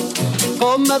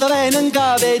 come te viene in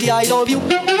capo di I love you,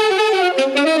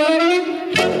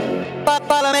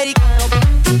 papà l'americano.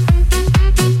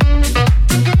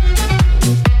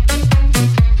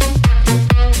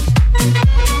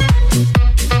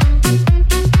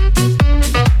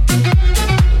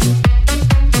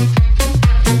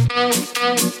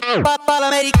 Papà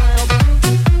l'americano.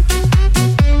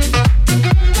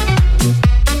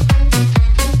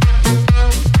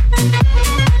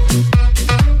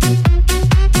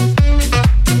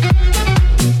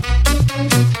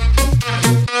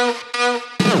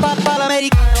 Papà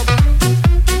l'americano.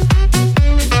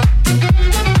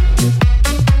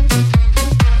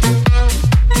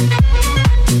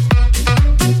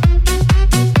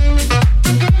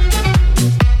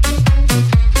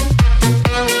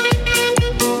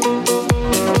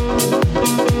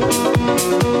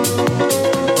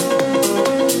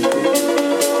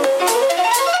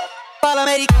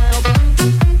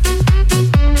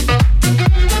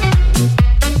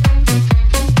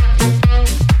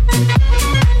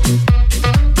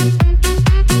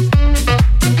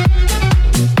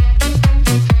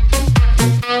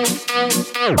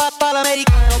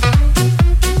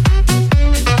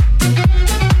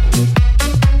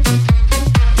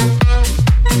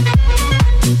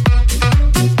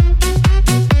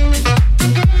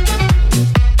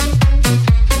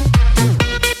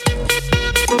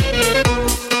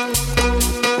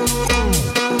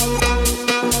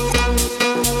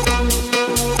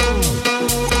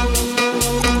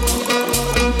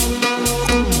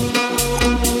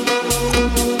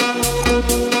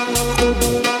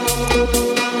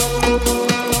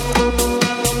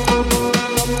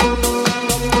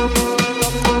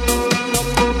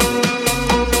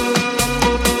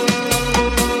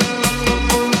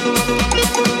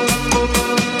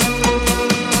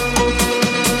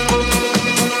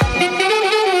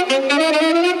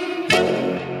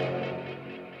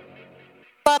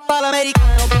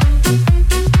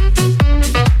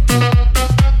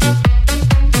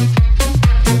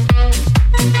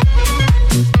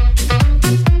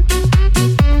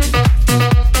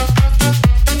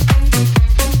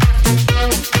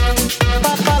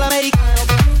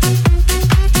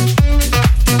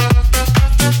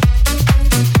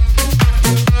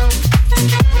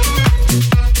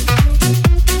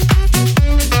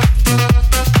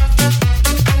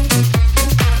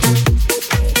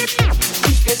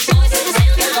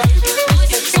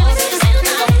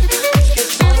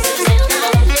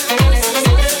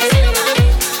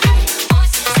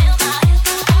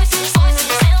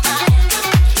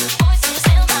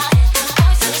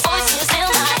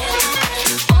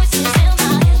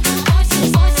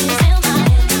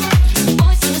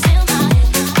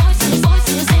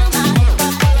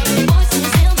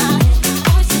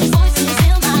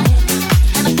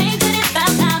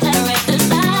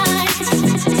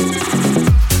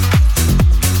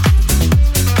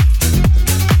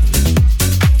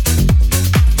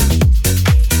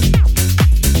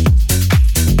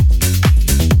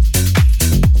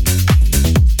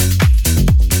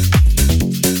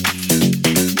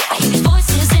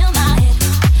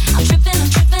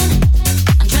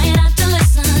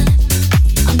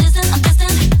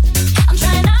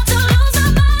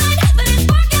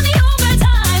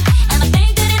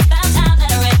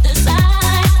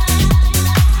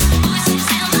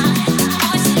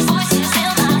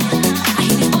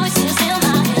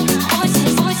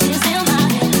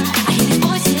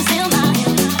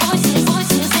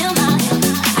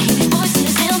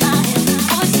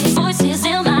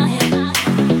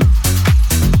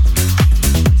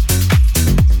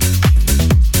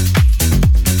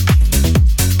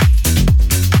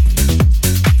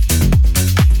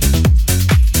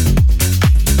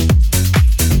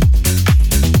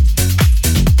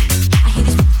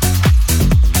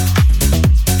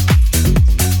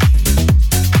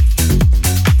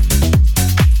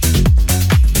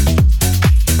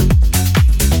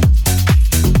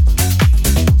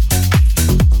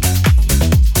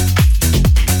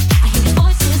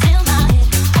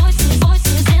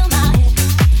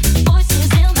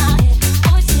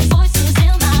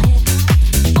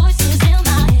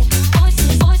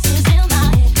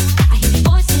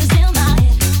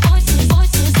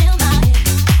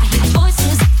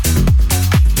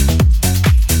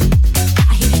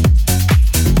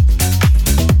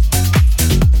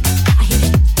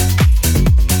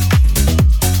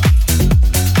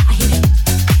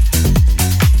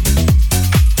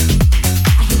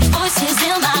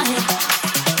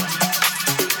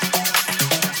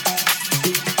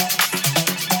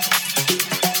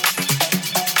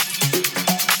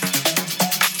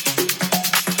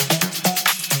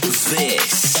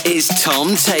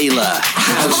 Tom Taylor.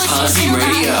 House Party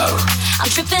Radio. I'm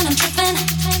tripping, I'm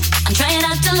trying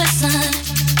not to listen.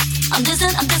 I'm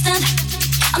distant, I'm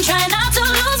trying not to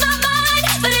lose my mind,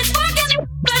 but it's working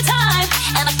every time,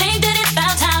 and I think that it's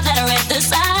about time that I read the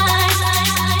signs.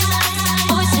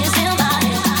 Voices in my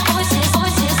head, voices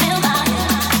in my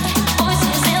head,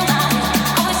 voices in my head,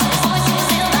 voices in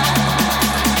my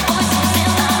head, voices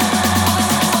in my head,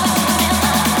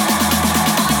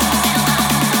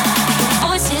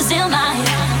 voices in my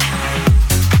head.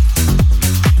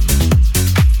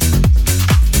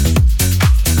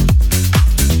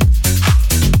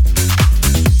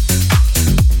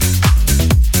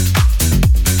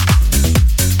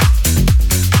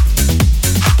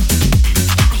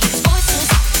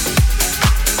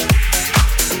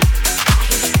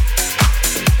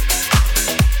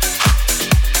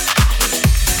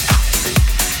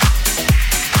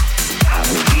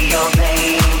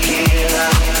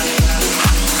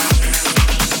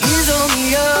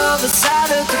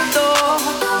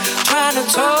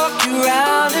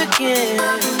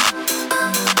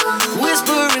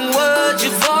 Whispering words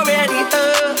you've already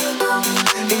heard,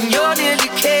 and you're nearly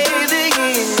caving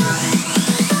in.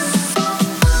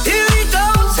 Here he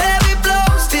goes, heavy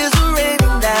blows, tears are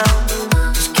raining down.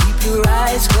 Just keep your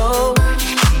eyes closed,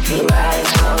 keep your eyes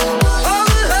closed. All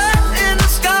the hurt and the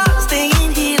scars, they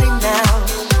ain't healing now.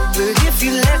 But if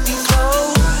you let me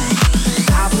go,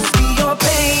 I will be your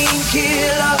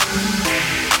painkiller.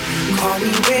 Call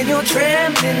me when you're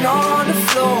trembling on the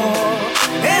floor,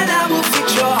 and I will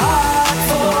fix your heart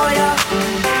for ya.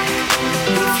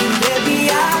 If you let me,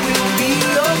 I will be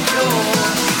your cure.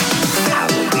 I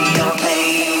will be your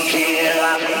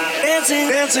painkiller.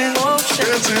 Dancing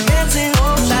ocean, dancing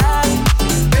ocean,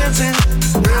 dancing.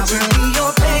 I will be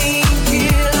your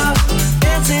painkiller.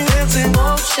 Dancing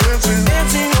ocean,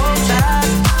 dancing ocean,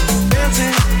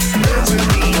 dancing. I will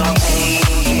be your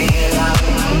painkiller.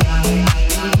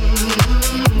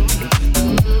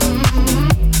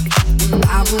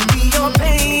 I will be your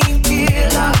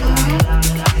painkiller.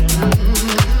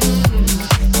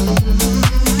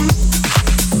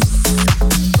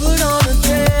 Put on a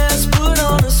dress, put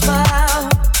on a smile,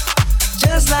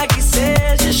 just like he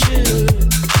says you should.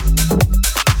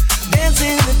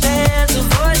 Dancing the dance,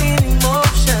 avoiding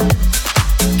emotion,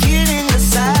 killing the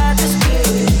side that's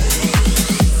good.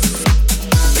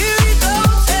 Here he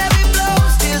goes, heavy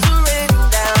blows, tears are raining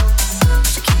down.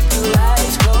 Just keep your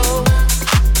eyes closed.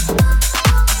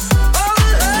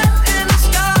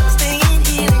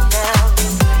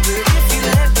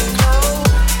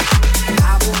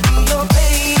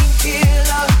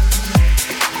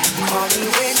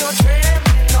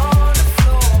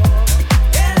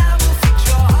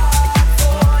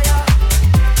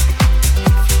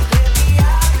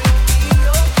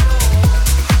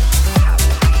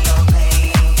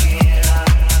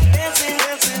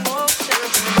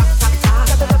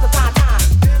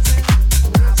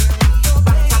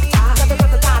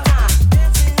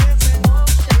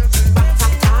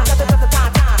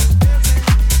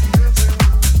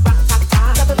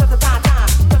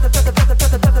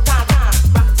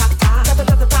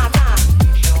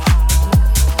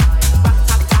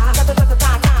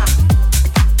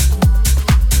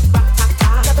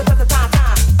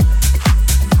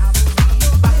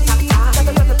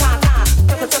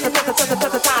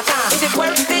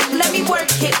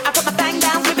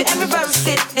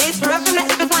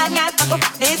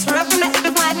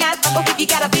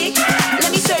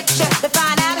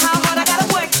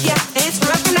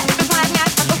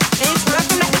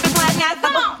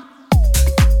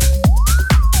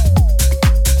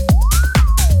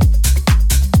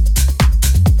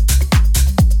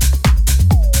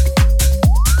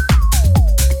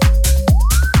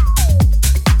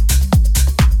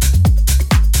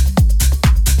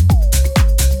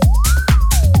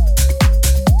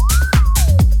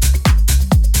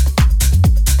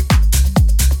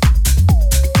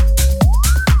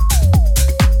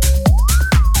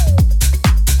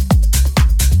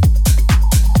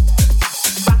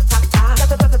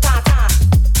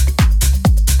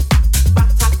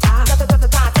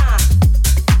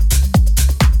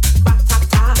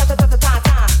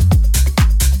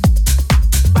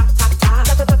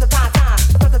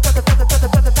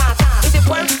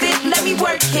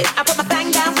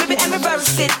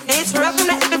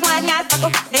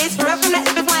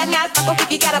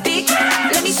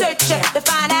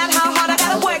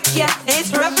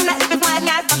 It's rough from that if it's wide,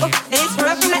 guys. It's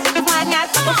rough from that if it's wide,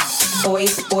 guys.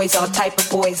 Boys, all type of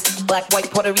boys. Black, white,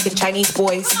 Puerto Rican, Chinese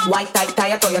boys. White, tie,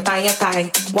 tie, toya, tie,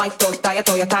 tie. White, tie,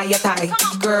 toya, tie, tie.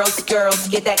 Girls,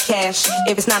 get that cash.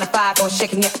 If it's 9 to 5 or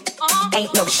shaking your,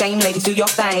 ain't no shame, ladies, do your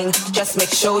thing. Just make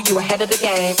sure you ahead of the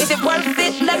game. Is it worth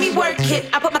it? Let me work it.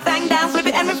 I put my thing down, flip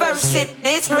it and reverse it.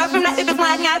 It's rough from that if it's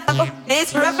flying out.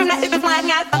 It's rough from that if it's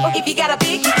flying out. If you got a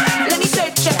big, let me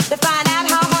search ya to find out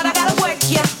how hard I gotta work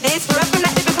ya. It's rough from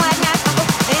that if it's flying out.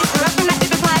 It's rough from that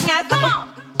if it's flying out. Come on.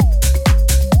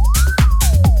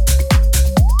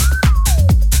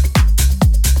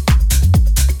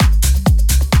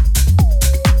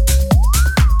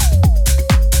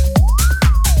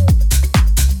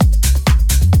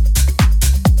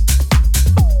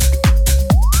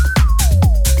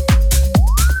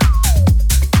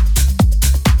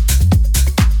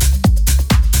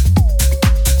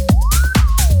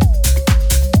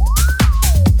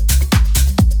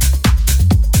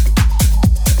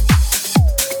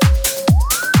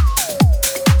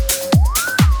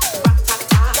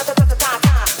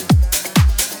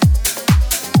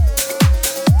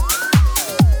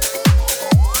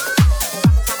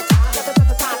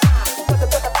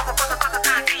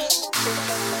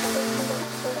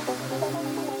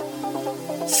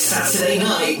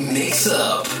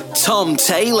 Tom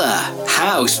Taylor,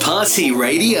 House Party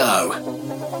Radio.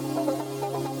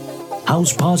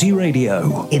 House Party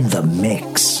Radio in the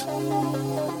mix.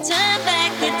 Turn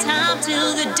back the time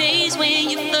till the days when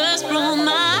you first broke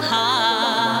my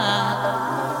heart.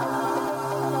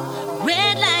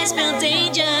 Red lights spell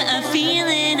danger, a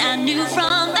feeling I knew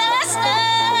from the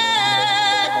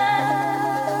start.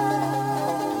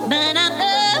 But I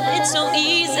know it's so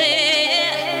easy.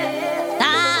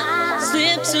 Time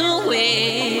slips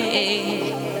away.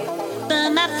 But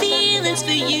my feelings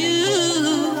for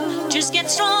you just get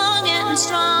stronger and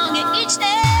stronger each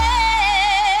day.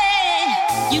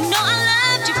 You know I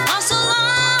loved you for so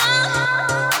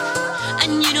long,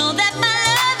 and you know that my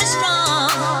love is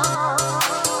strong.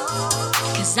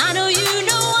 'Cause I know you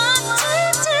know what to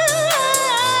do.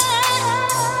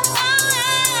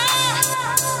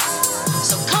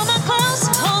 So come on close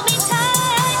and hold me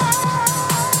tight.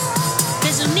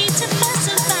 There's no need to fuss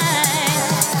and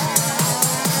fight.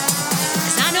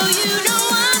 'Cause I know you know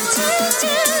what to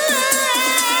do.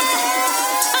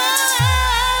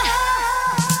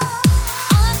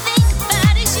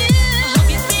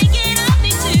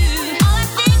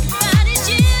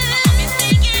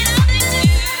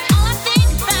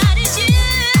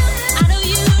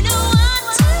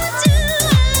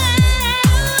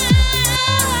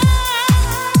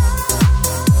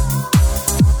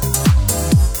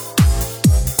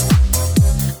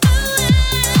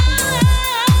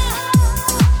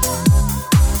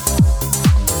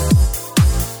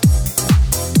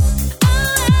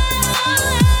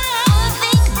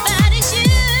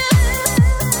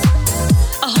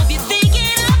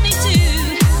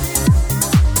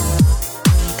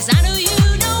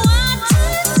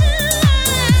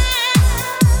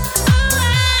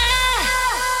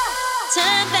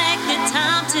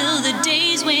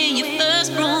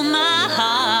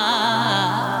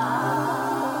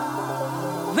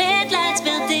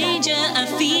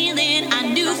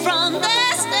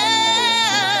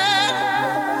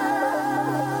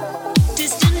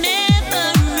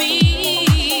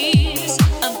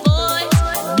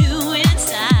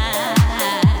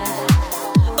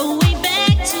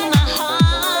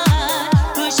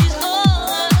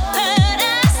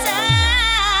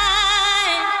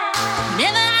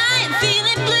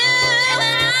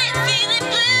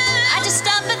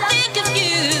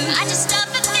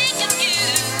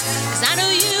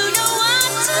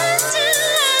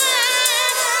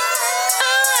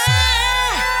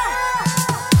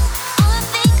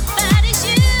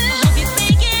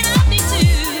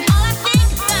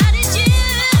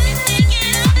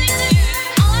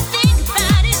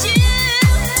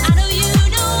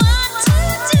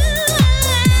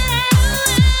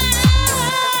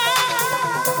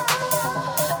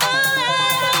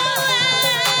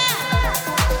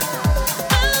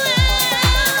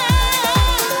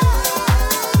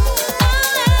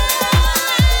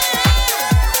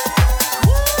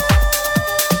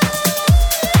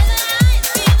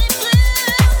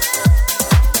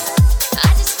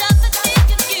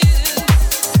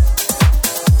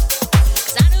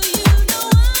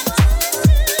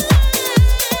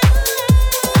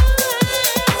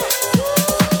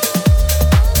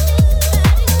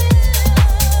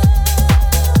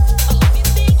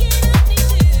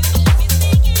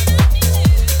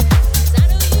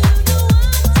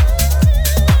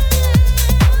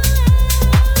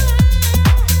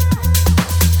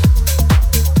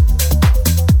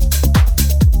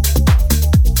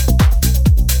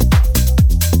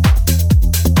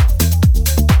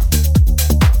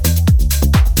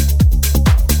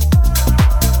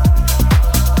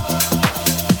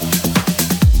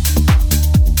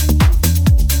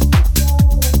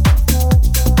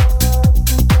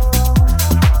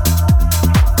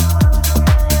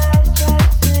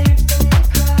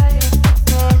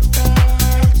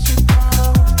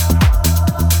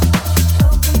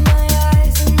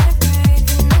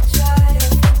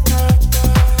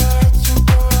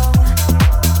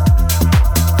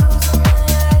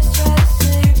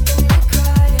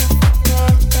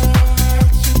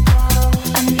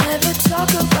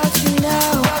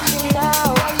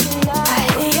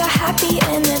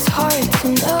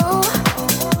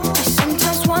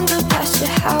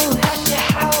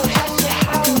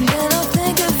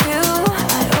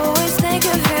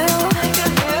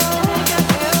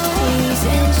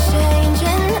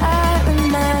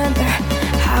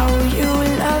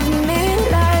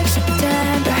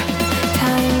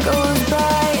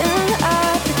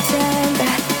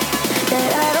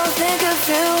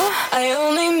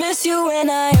 miss you when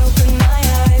I open my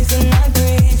eyes and I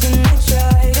breathe and I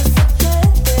try to forget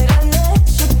that I let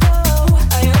you go.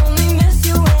 I only miss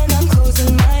you when I'm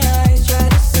closing my eyes, try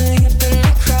to sleep and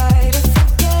I cry to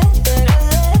forget that I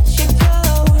let you go.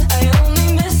 I only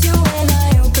miss you when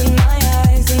I open my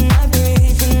eyes and I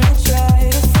breathe and I try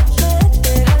to forget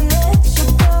that I let you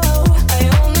go. I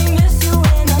only miss you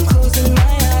when I'm closing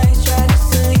my eyes, try to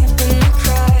sleep and I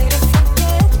cry to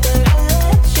forget that I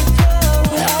let you go.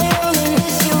 I only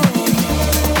miss you when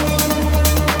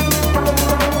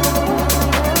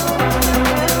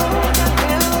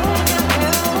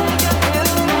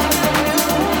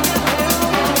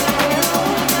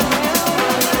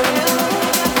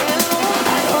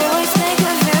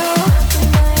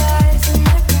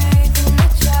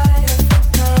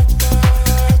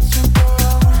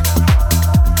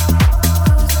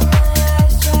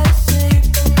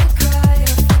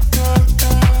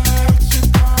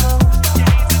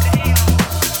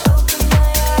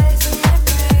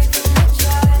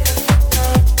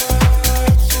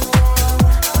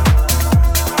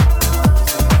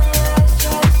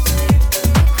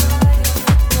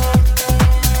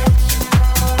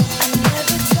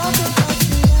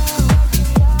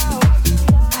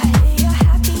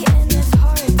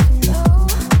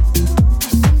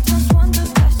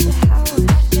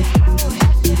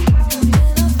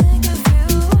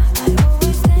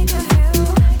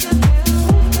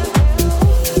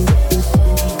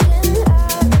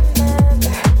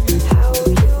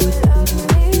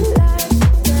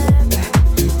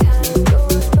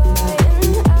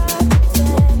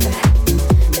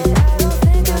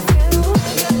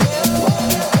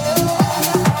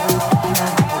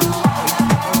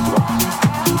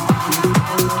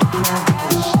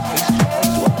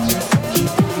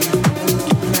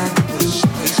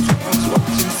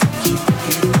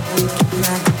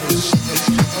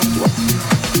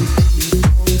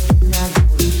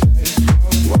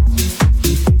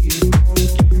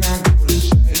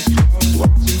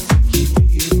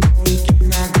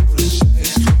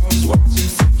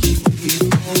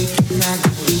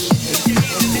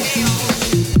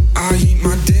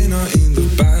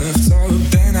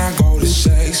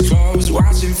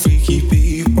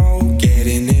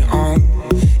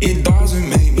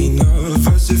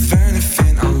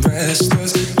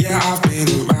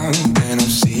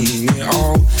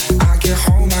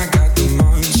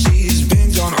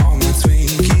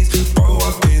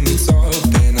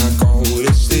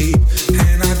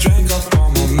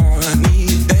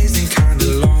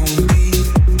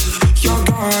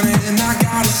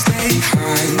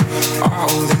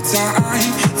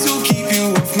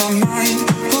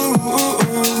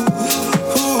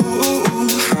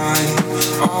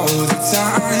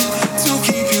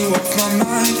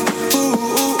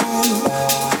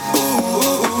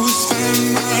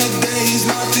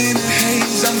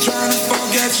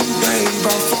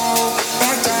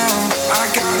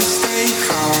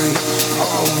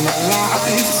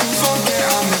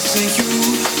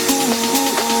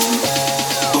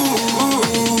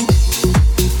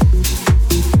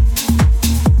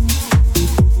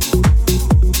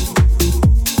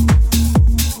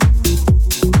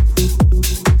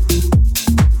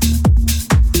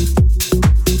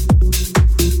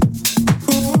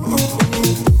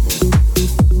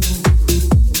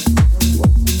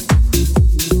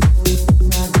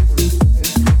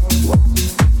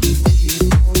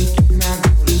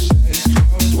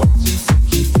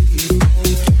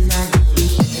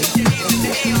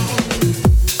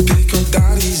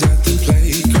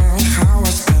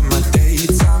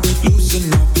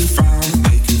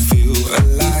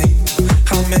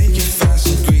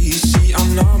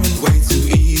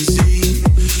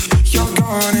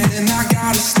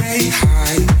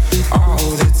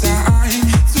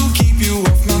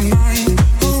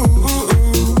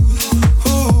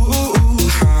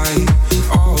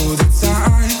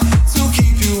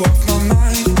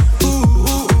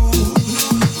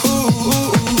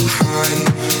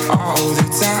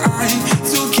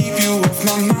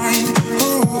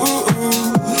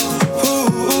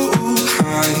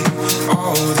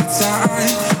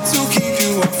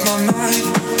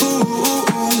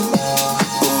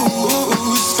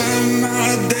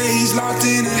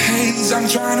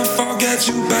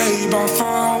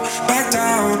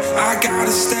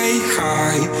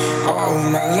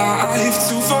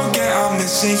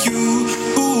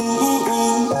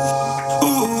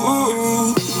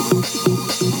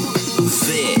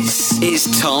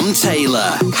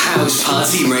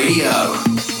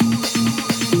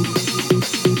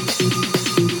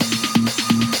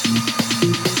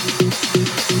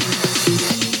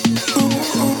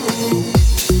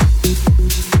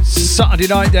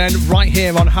Saturday night then, right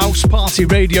here on House Party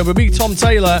Radio with me, Tom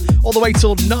Taylor, all the way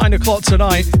till 9 o'clock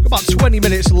tonight. About 20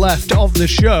 minutes left of the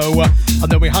show,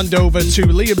 and then we hand over to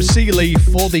Liam Seeley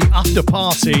for the after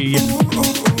party.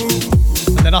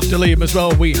 And then after Liam as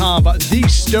well, we have The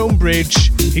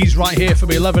Stonebridge. He's right here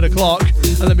from 11 o'clock.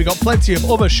 And then we got plenty of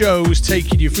other shows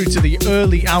taking you through to the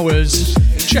early hours.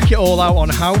 Check it all out on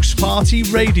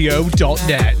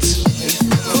housepartyradio.net.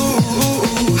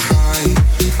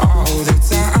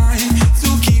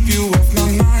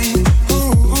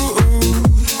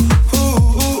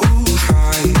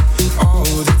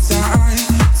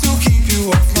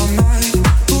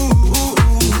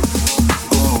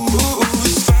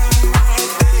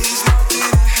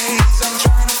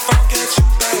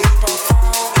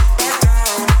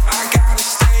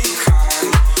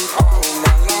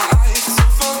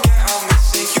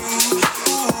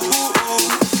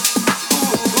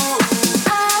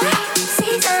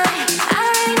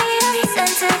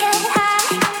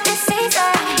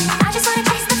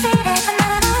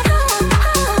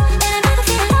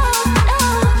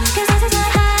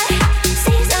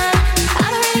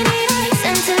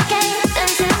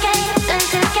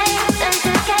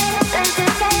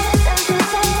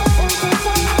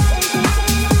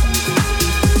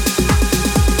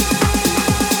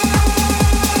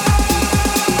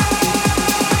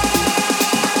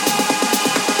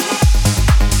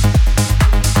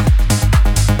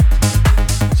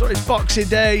 Boxing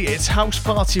Day, it's House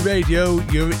Party Radio.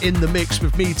 You're in the mix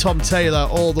with me, Tom Taylor,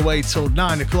 all the way till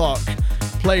 9 o'clock,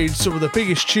 playing some of the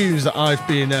biggest tunes that I've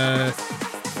been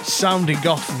sounding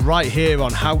off right here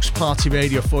on House Party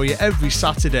Radio for you every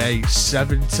Saturday,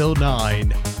 7 till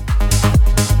 9.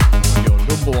 On your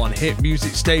number one hit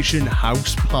music station,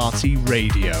 House Party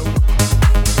Radio.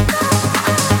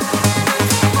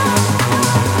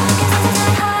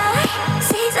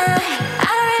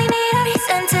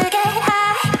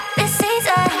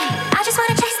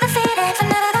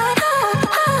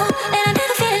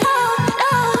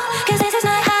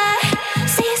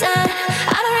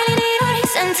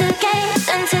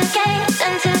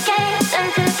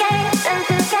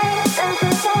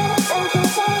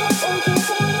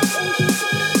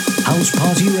 House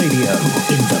Party Radio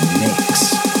in the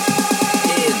mix.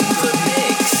 In the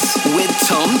mix with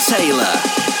Tom Taylor.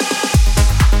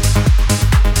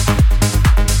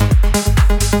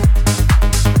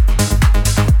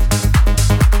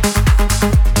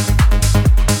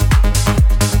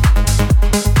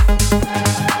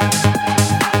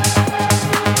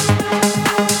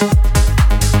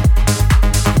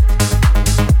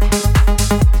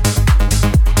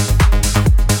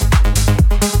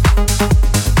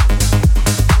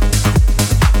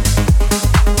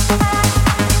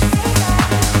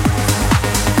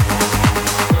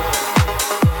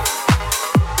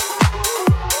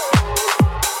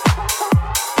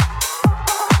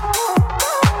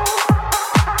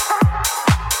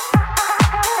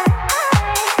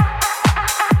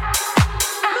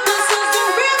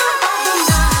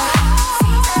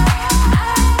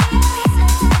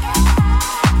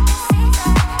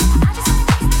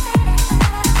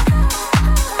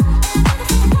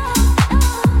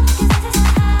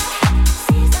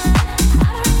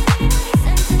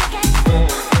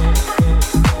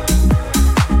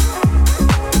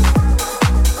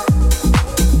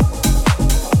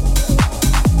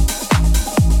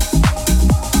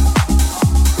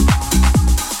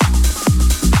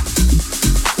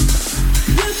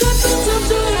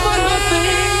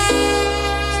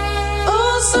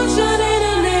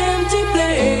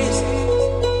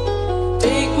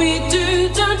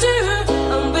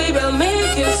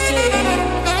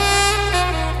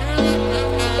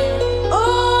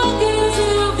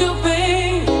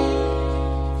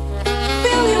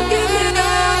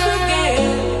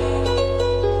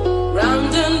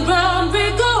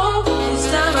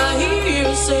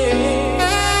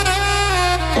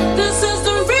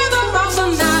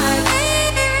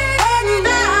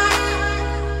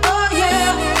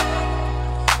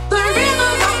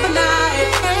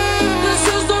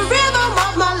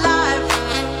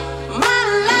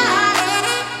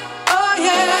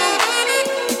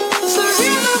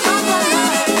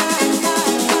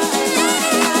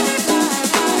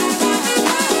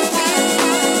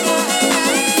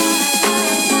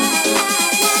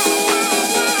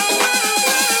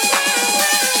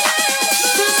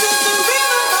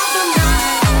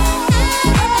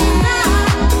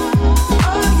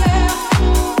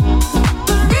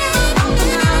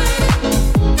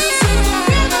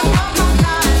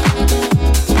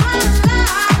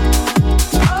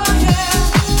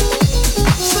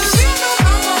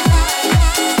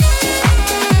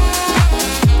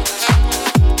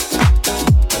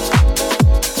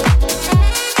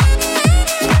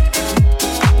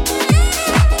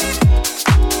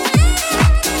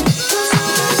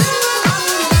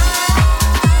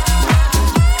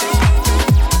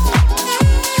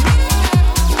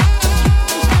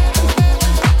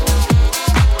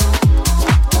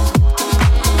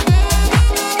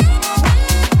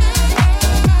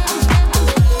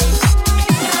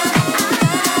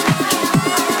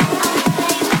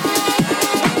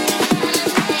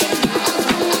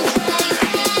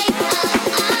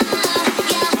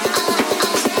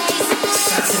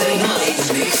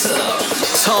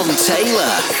 Tom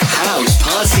Taylor, House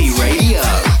Party Radio.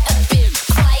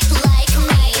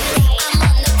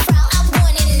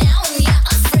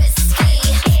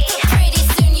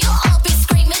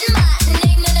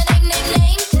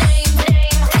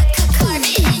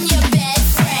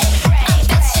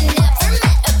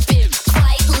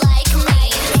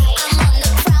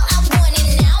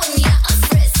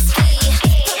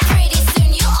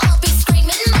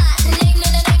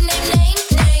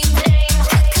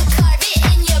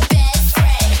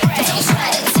 Don't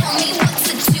try to tell me what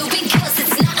to do.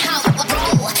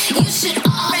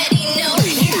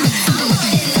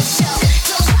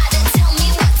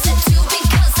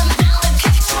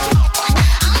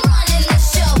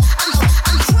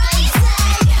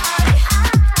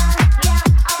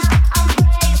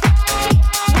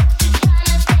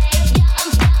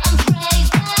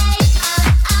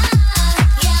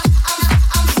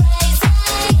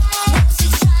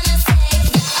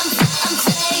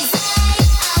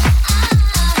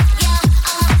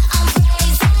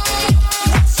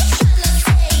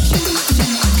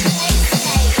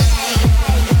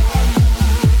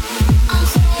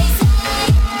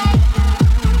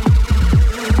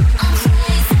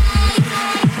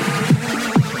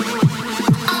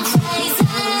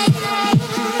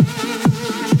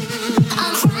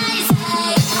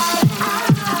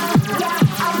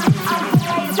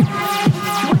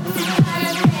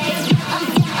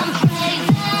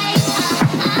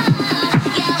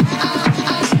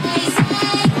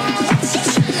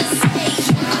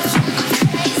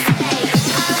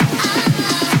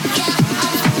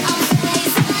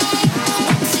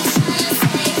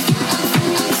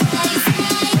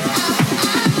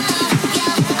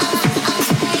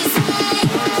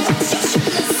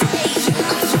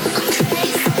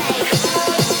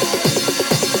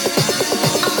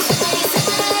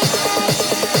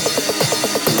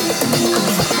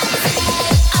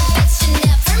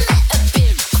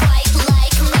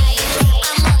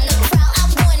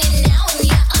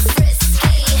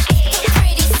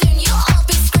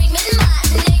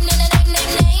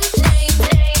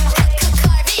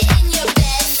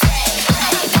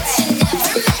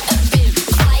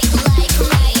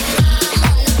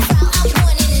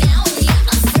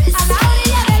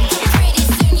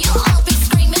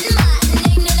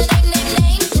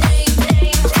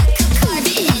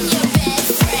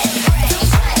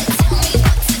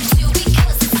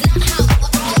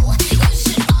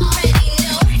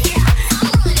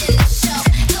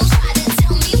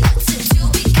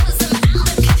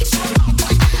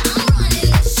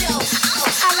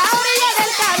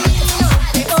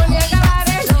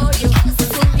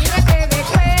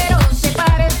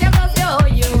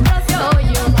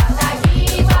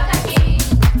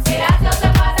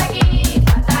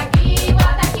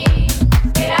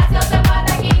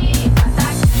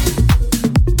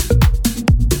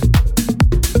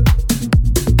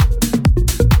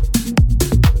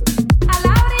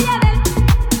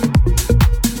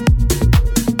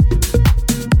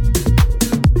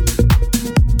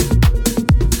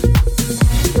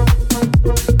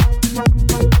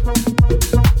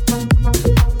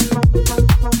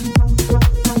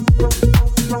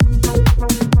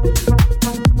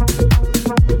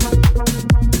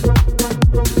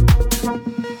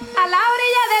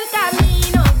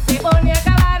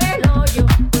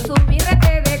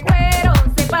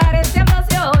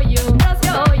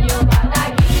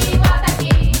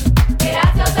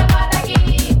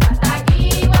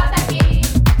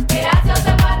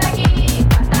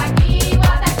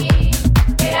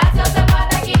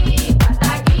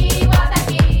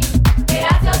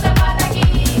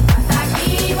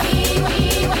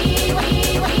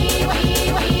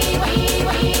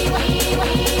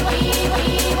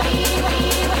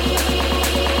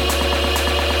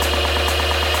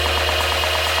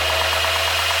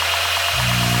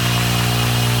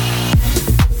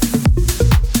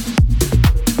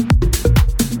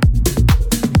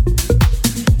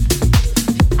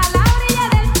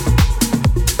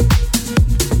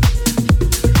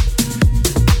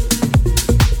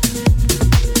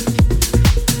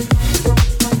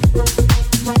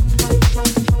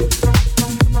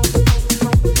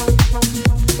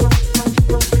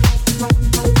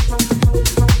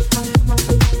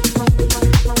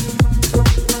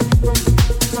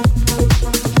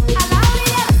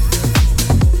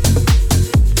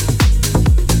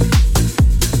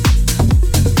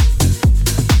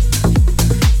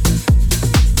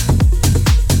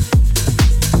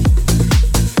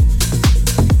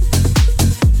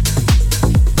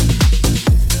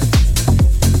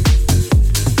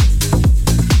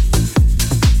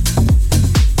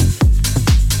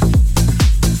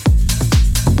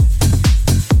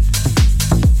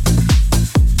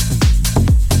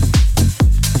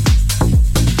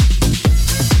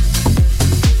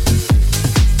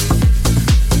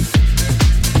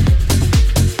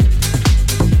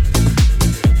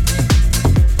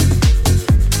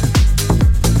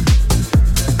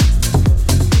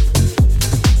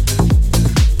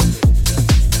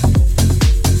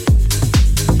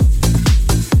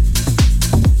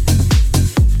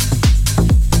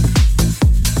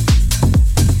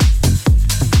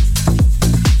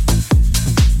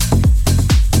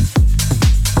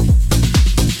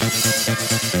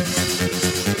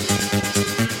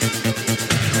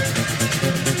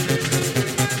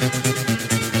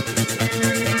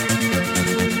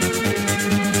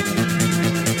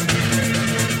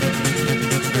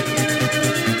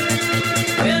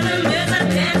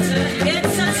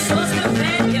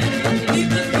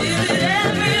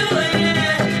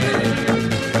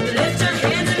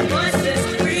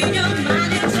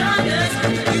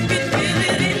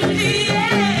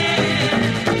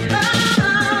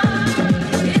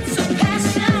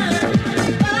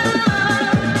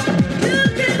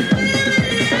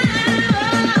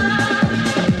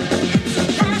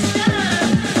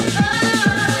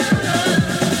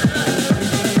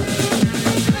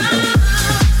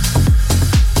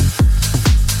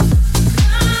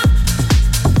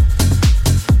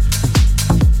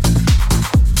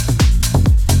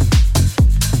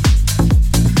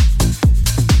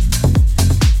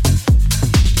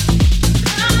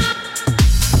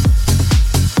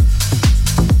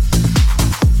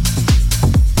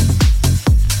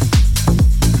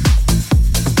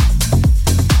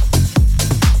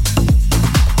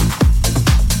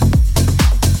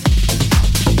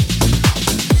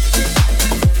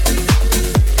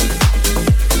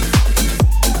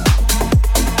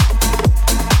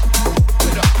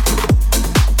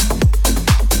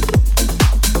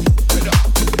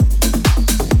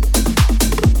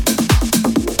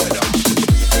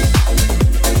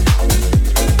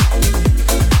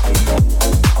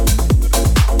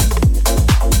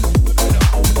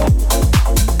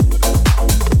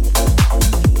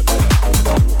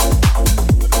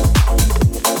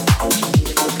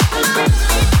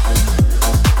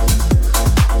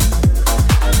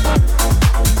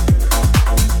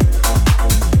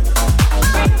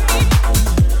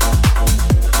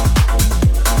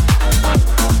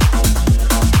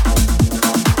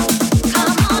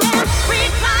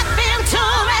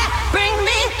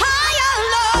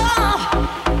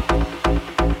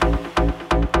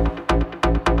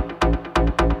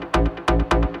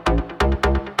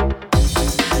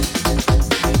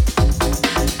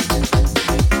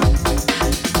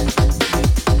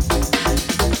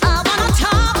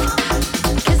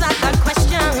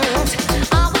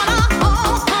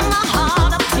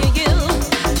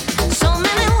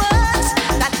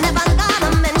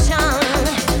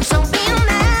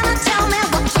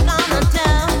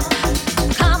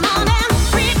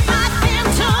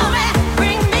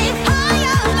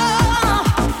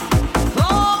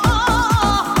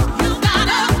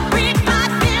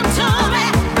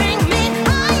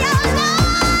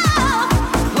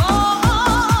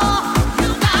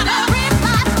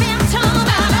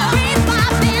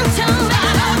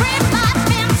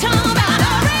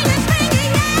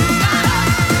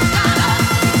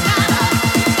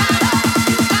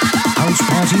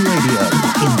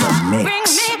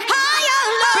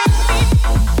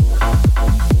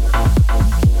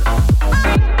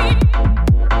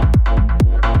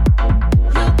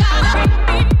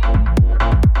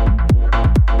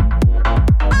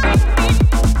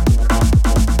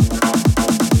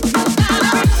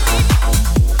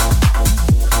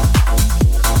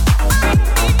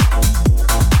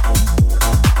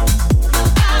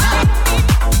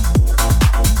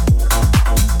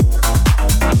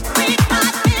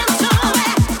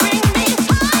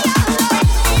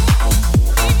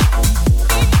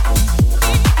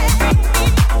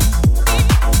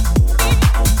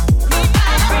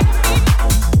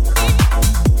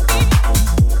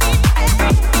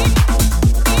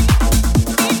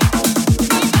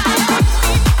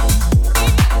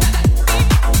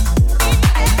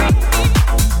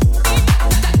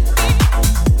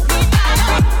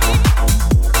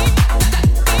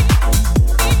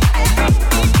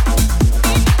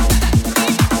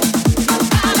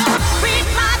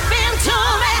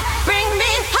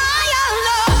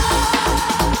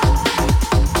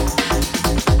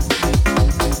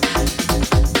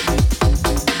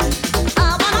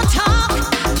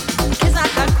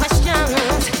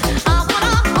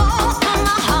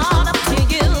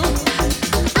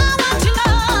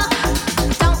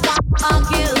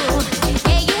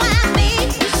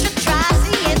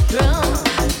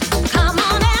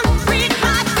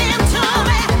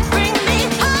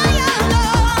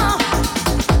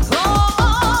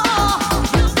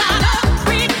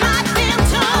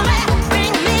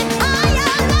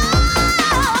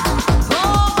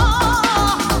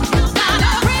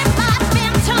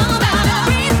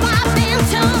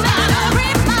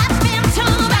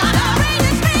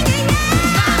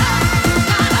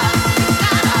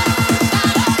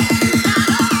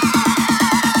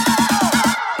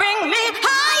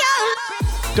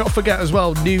 Don't forget as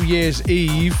well, New Year's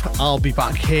Eve, I'll be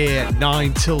back here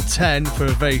 9 till 10 for a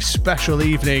very special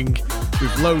evening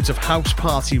with loads of house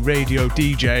party radio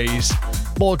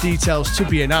DJs. More details to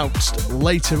be announced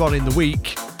later on in the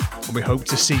week, and we hope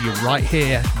to see you right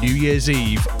here New Year's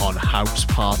Eve on House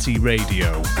Party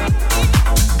Radio.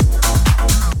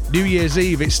 New Year's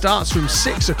Eve, it starts from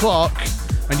 6 o'clock,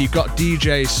 and you've got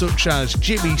DJs such as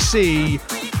Jimmy C,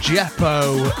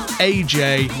 Jeppo,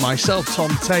 AJ, myself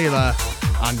Tom Taylor,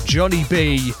 and Johnny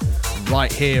B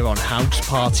right here on House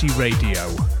Party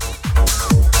Radio.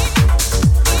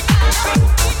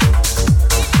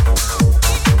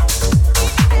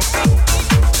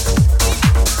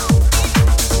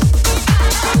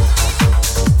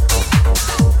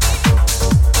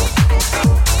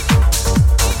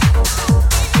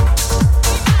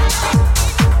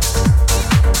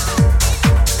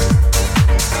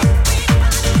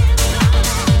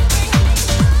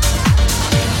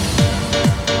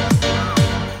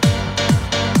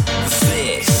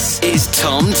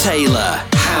 Tom Taylor,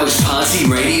 House Party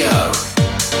Radio.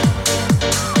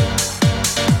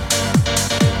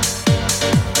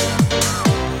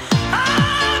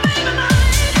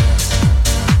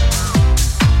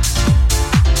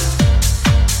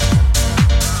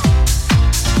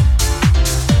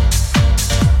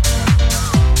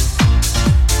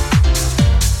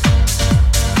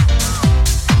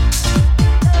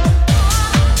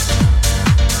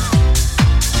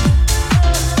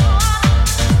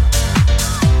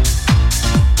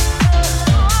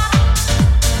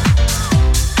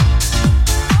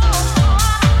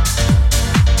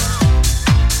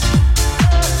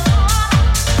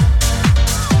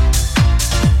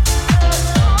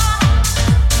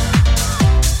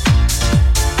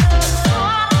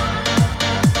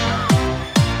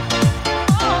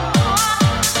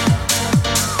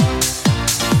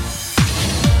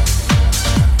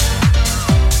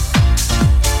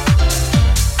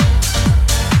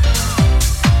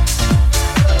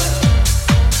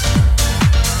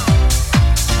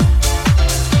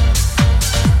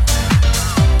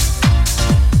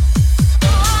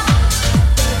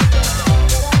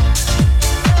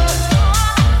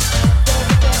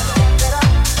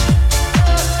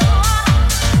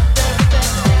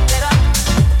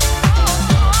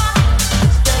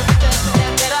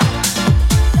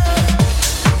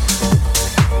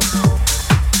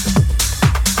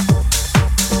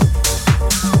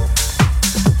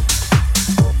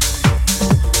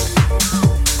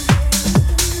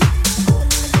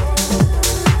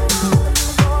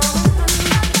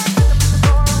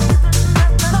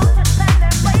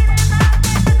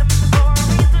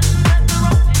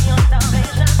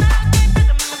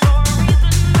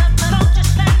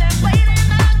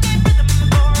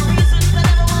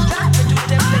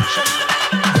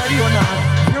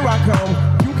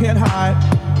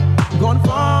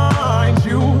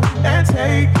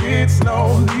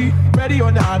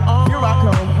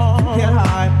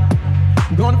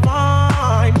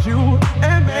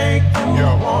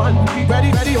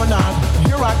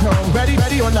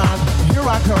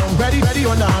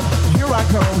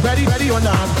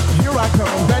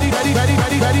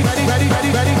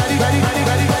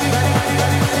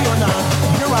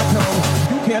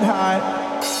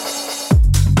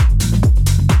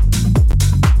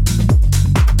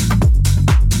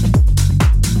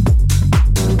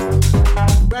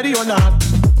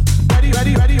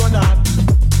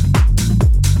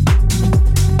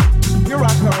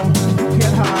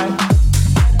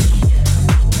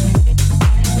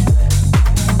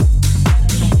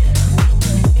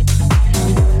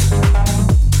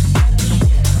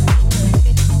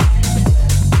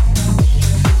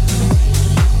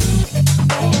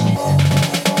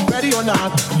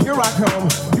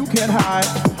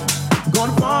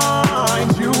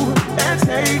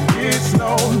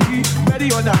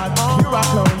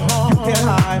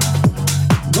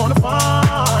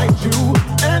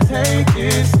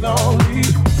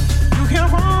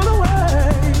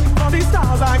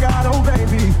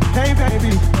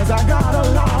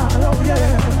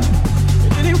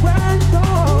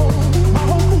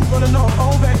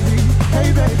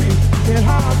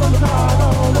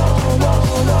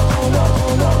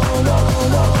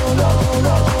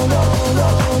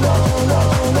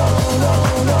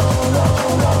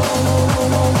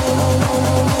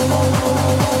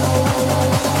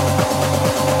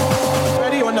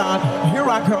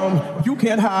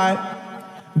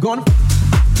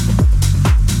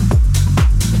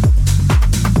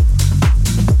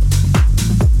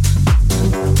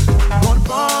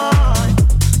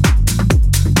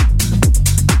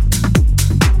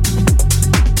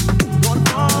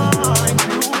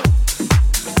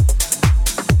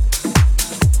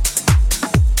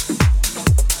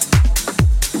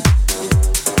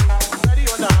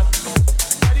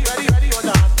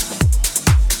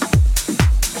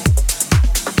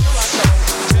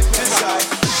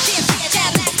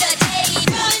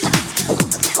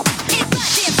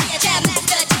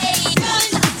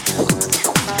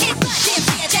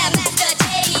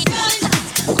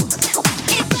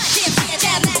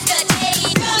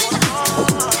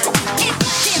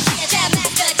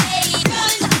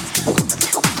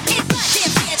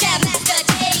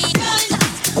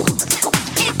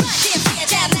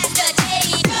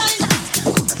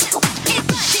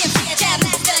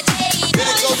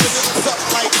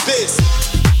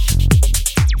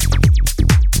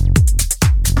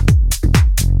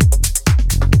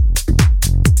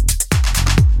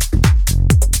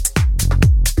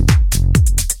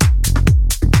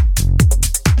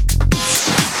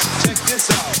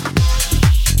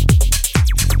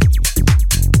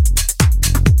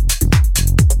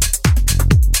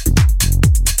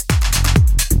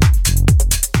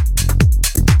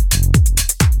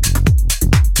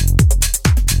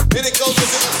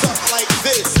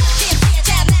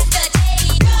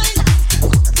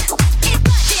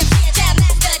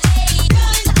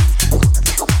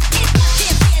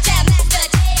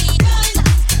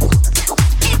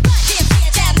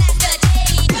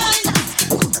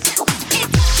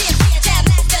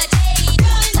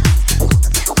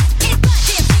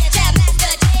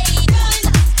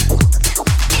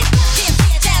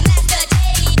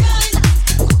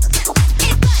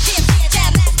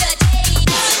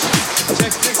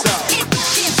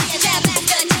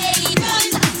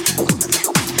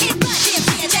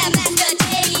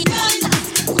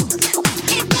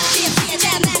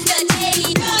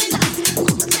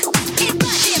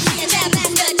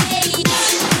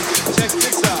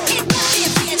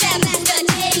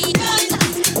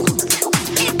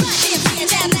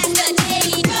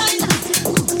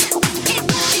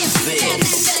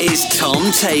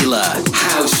 Taylor,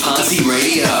 House Party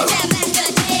Radio.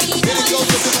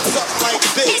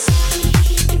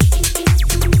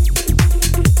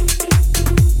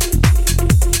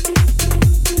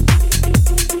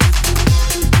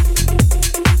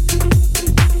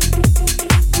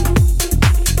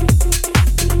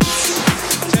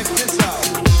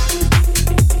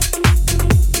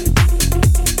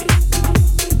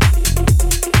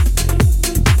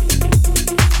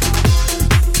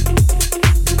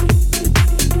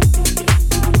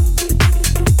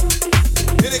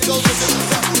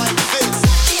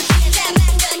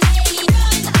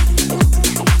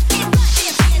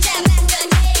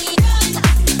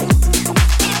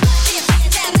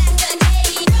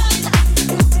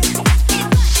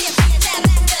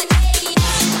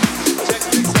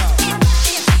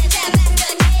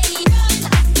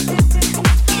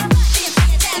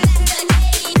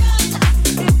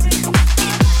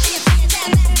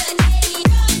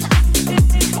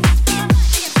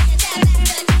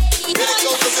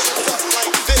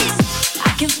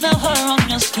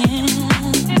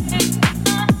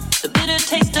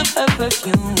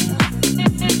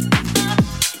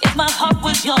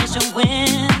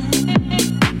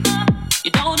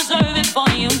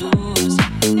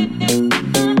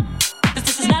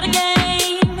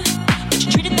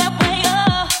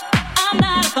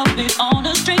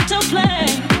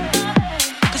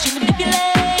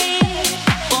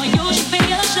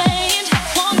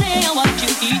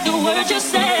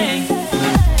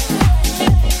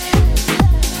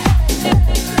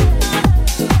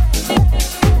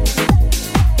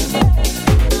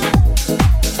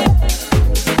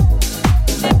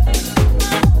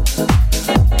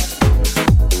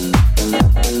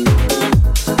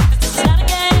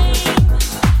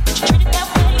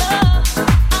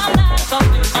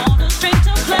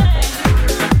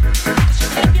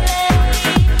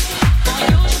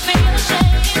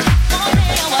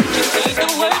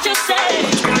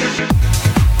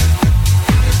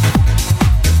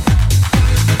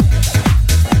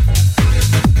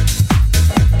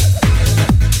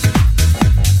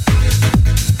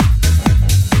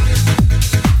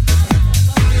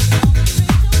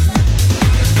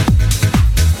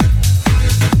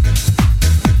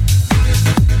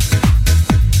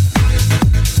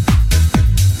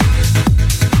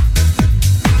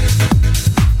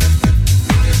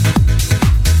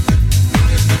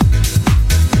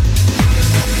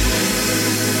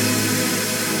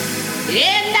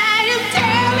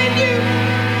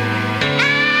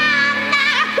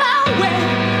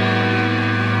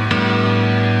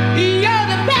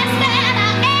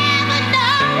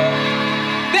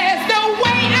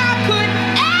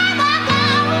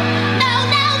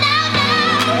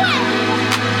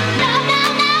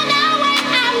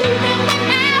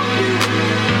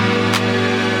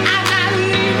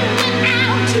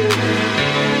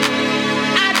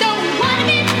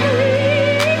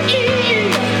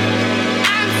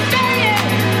 I'm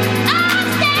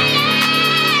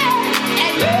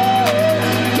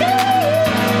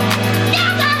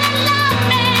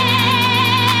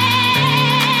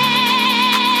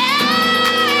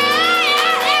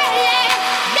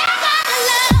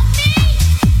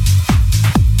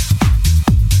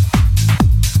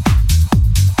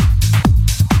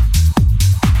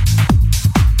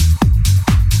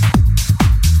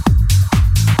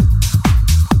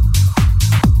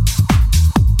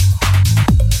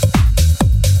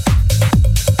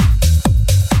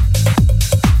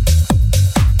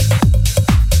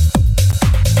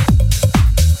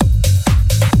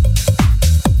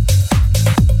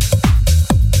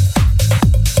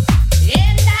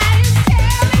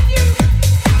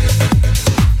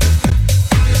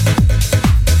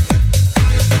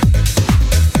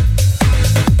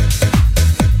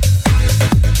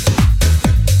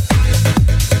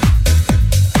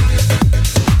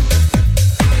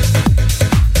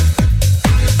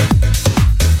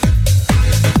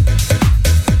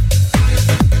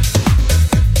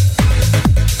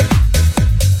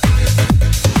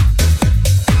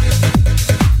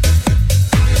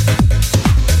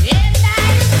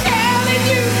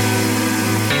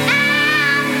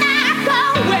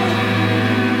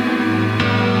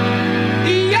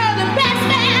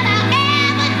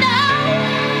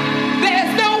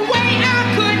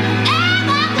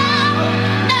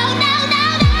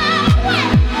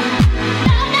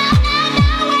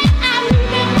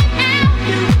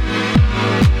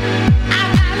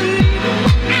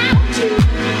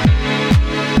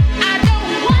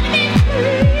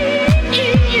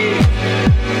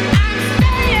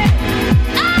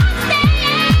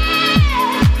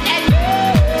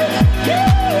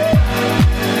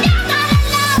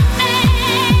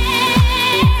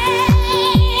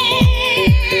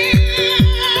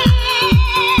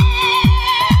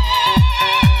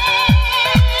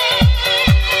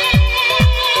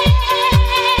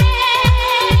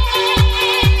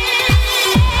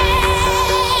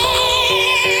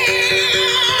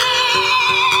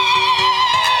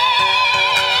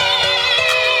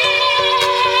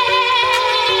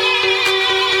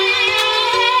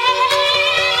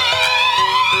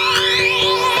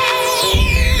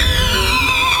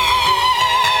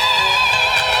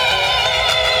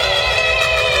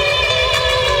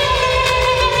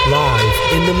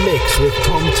in the mix with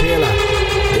Tom Taylor.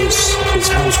 This is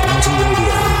House Party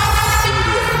Radio.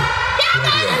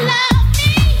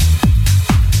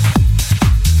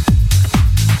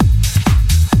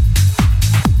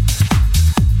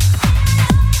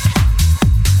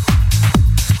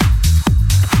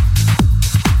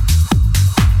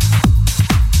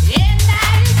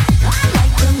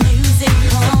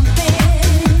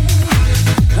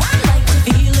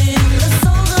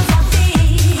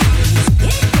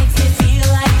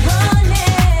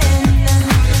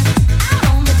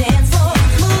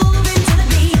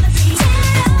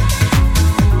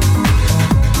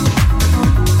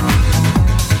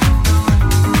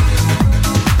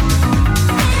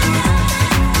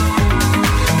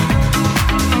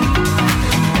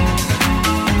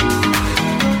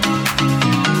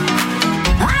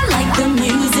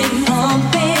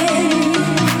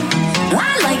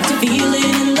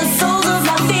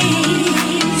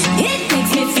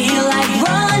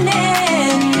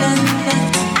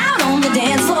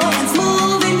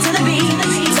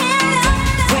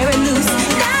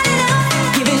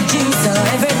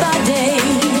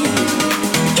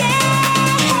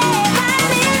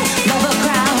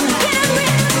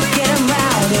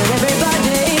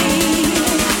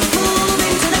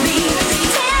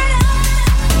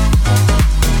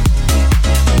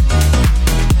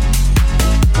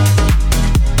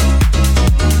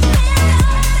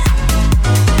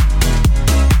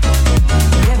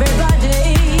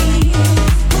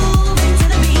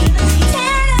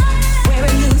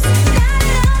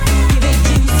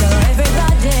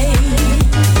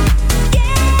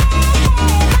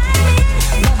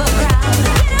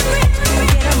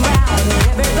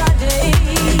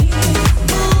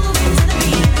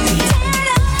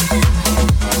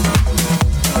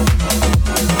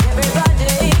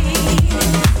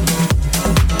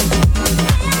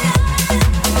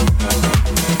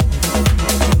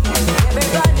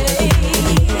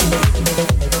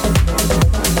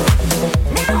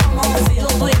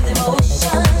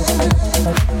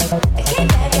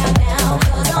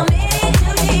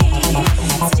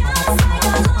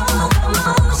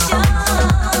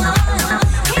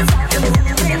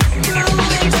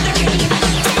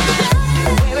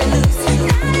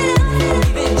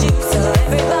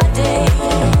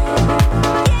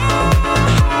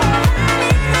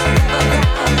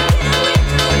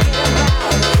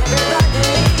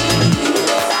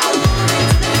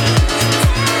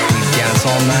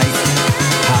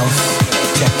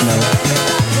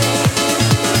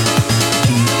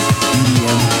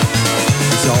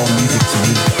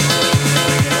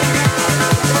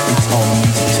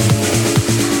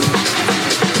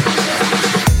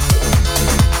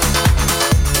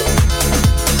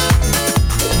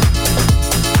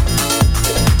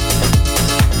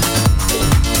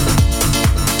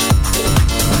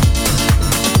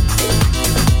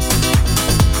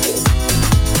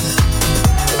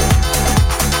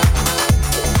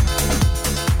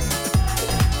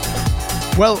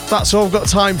 Well, that's all I've got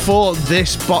time for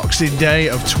this Boxing Day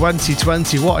of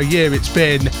 2020. What a year it's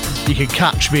been. You can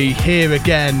catch me here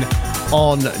again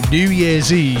on New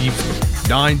Year's Eve,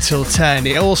 9 till 10.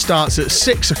 It all starts at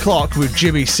 6 o'clock with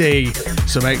Jimmy C.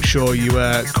 So make sure you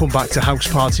come back to House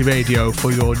Party Radio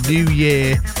for your new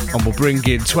year, and we'll bring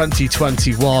in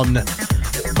 2021.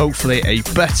 Hopefully a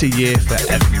better year for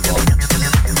everyone.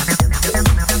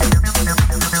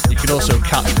 You can also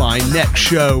catch my next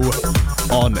show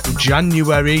on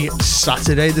January,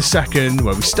 Saturday the 2nd,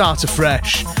 where we start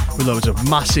afresh with loads of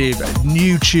massive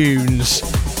new tunes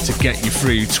to get you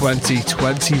through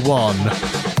 2021.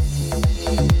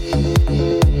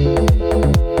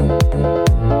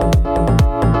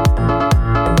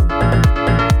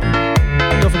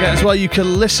 Don't forget as well, you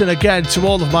can listen again to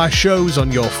all of my shows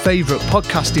on your favourite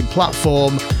podcasting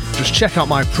platform. Just check out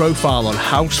my profile on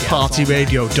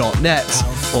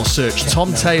housepartyradio.net or search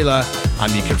Tom Taylor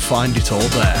and you can find it all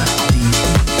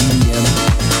there.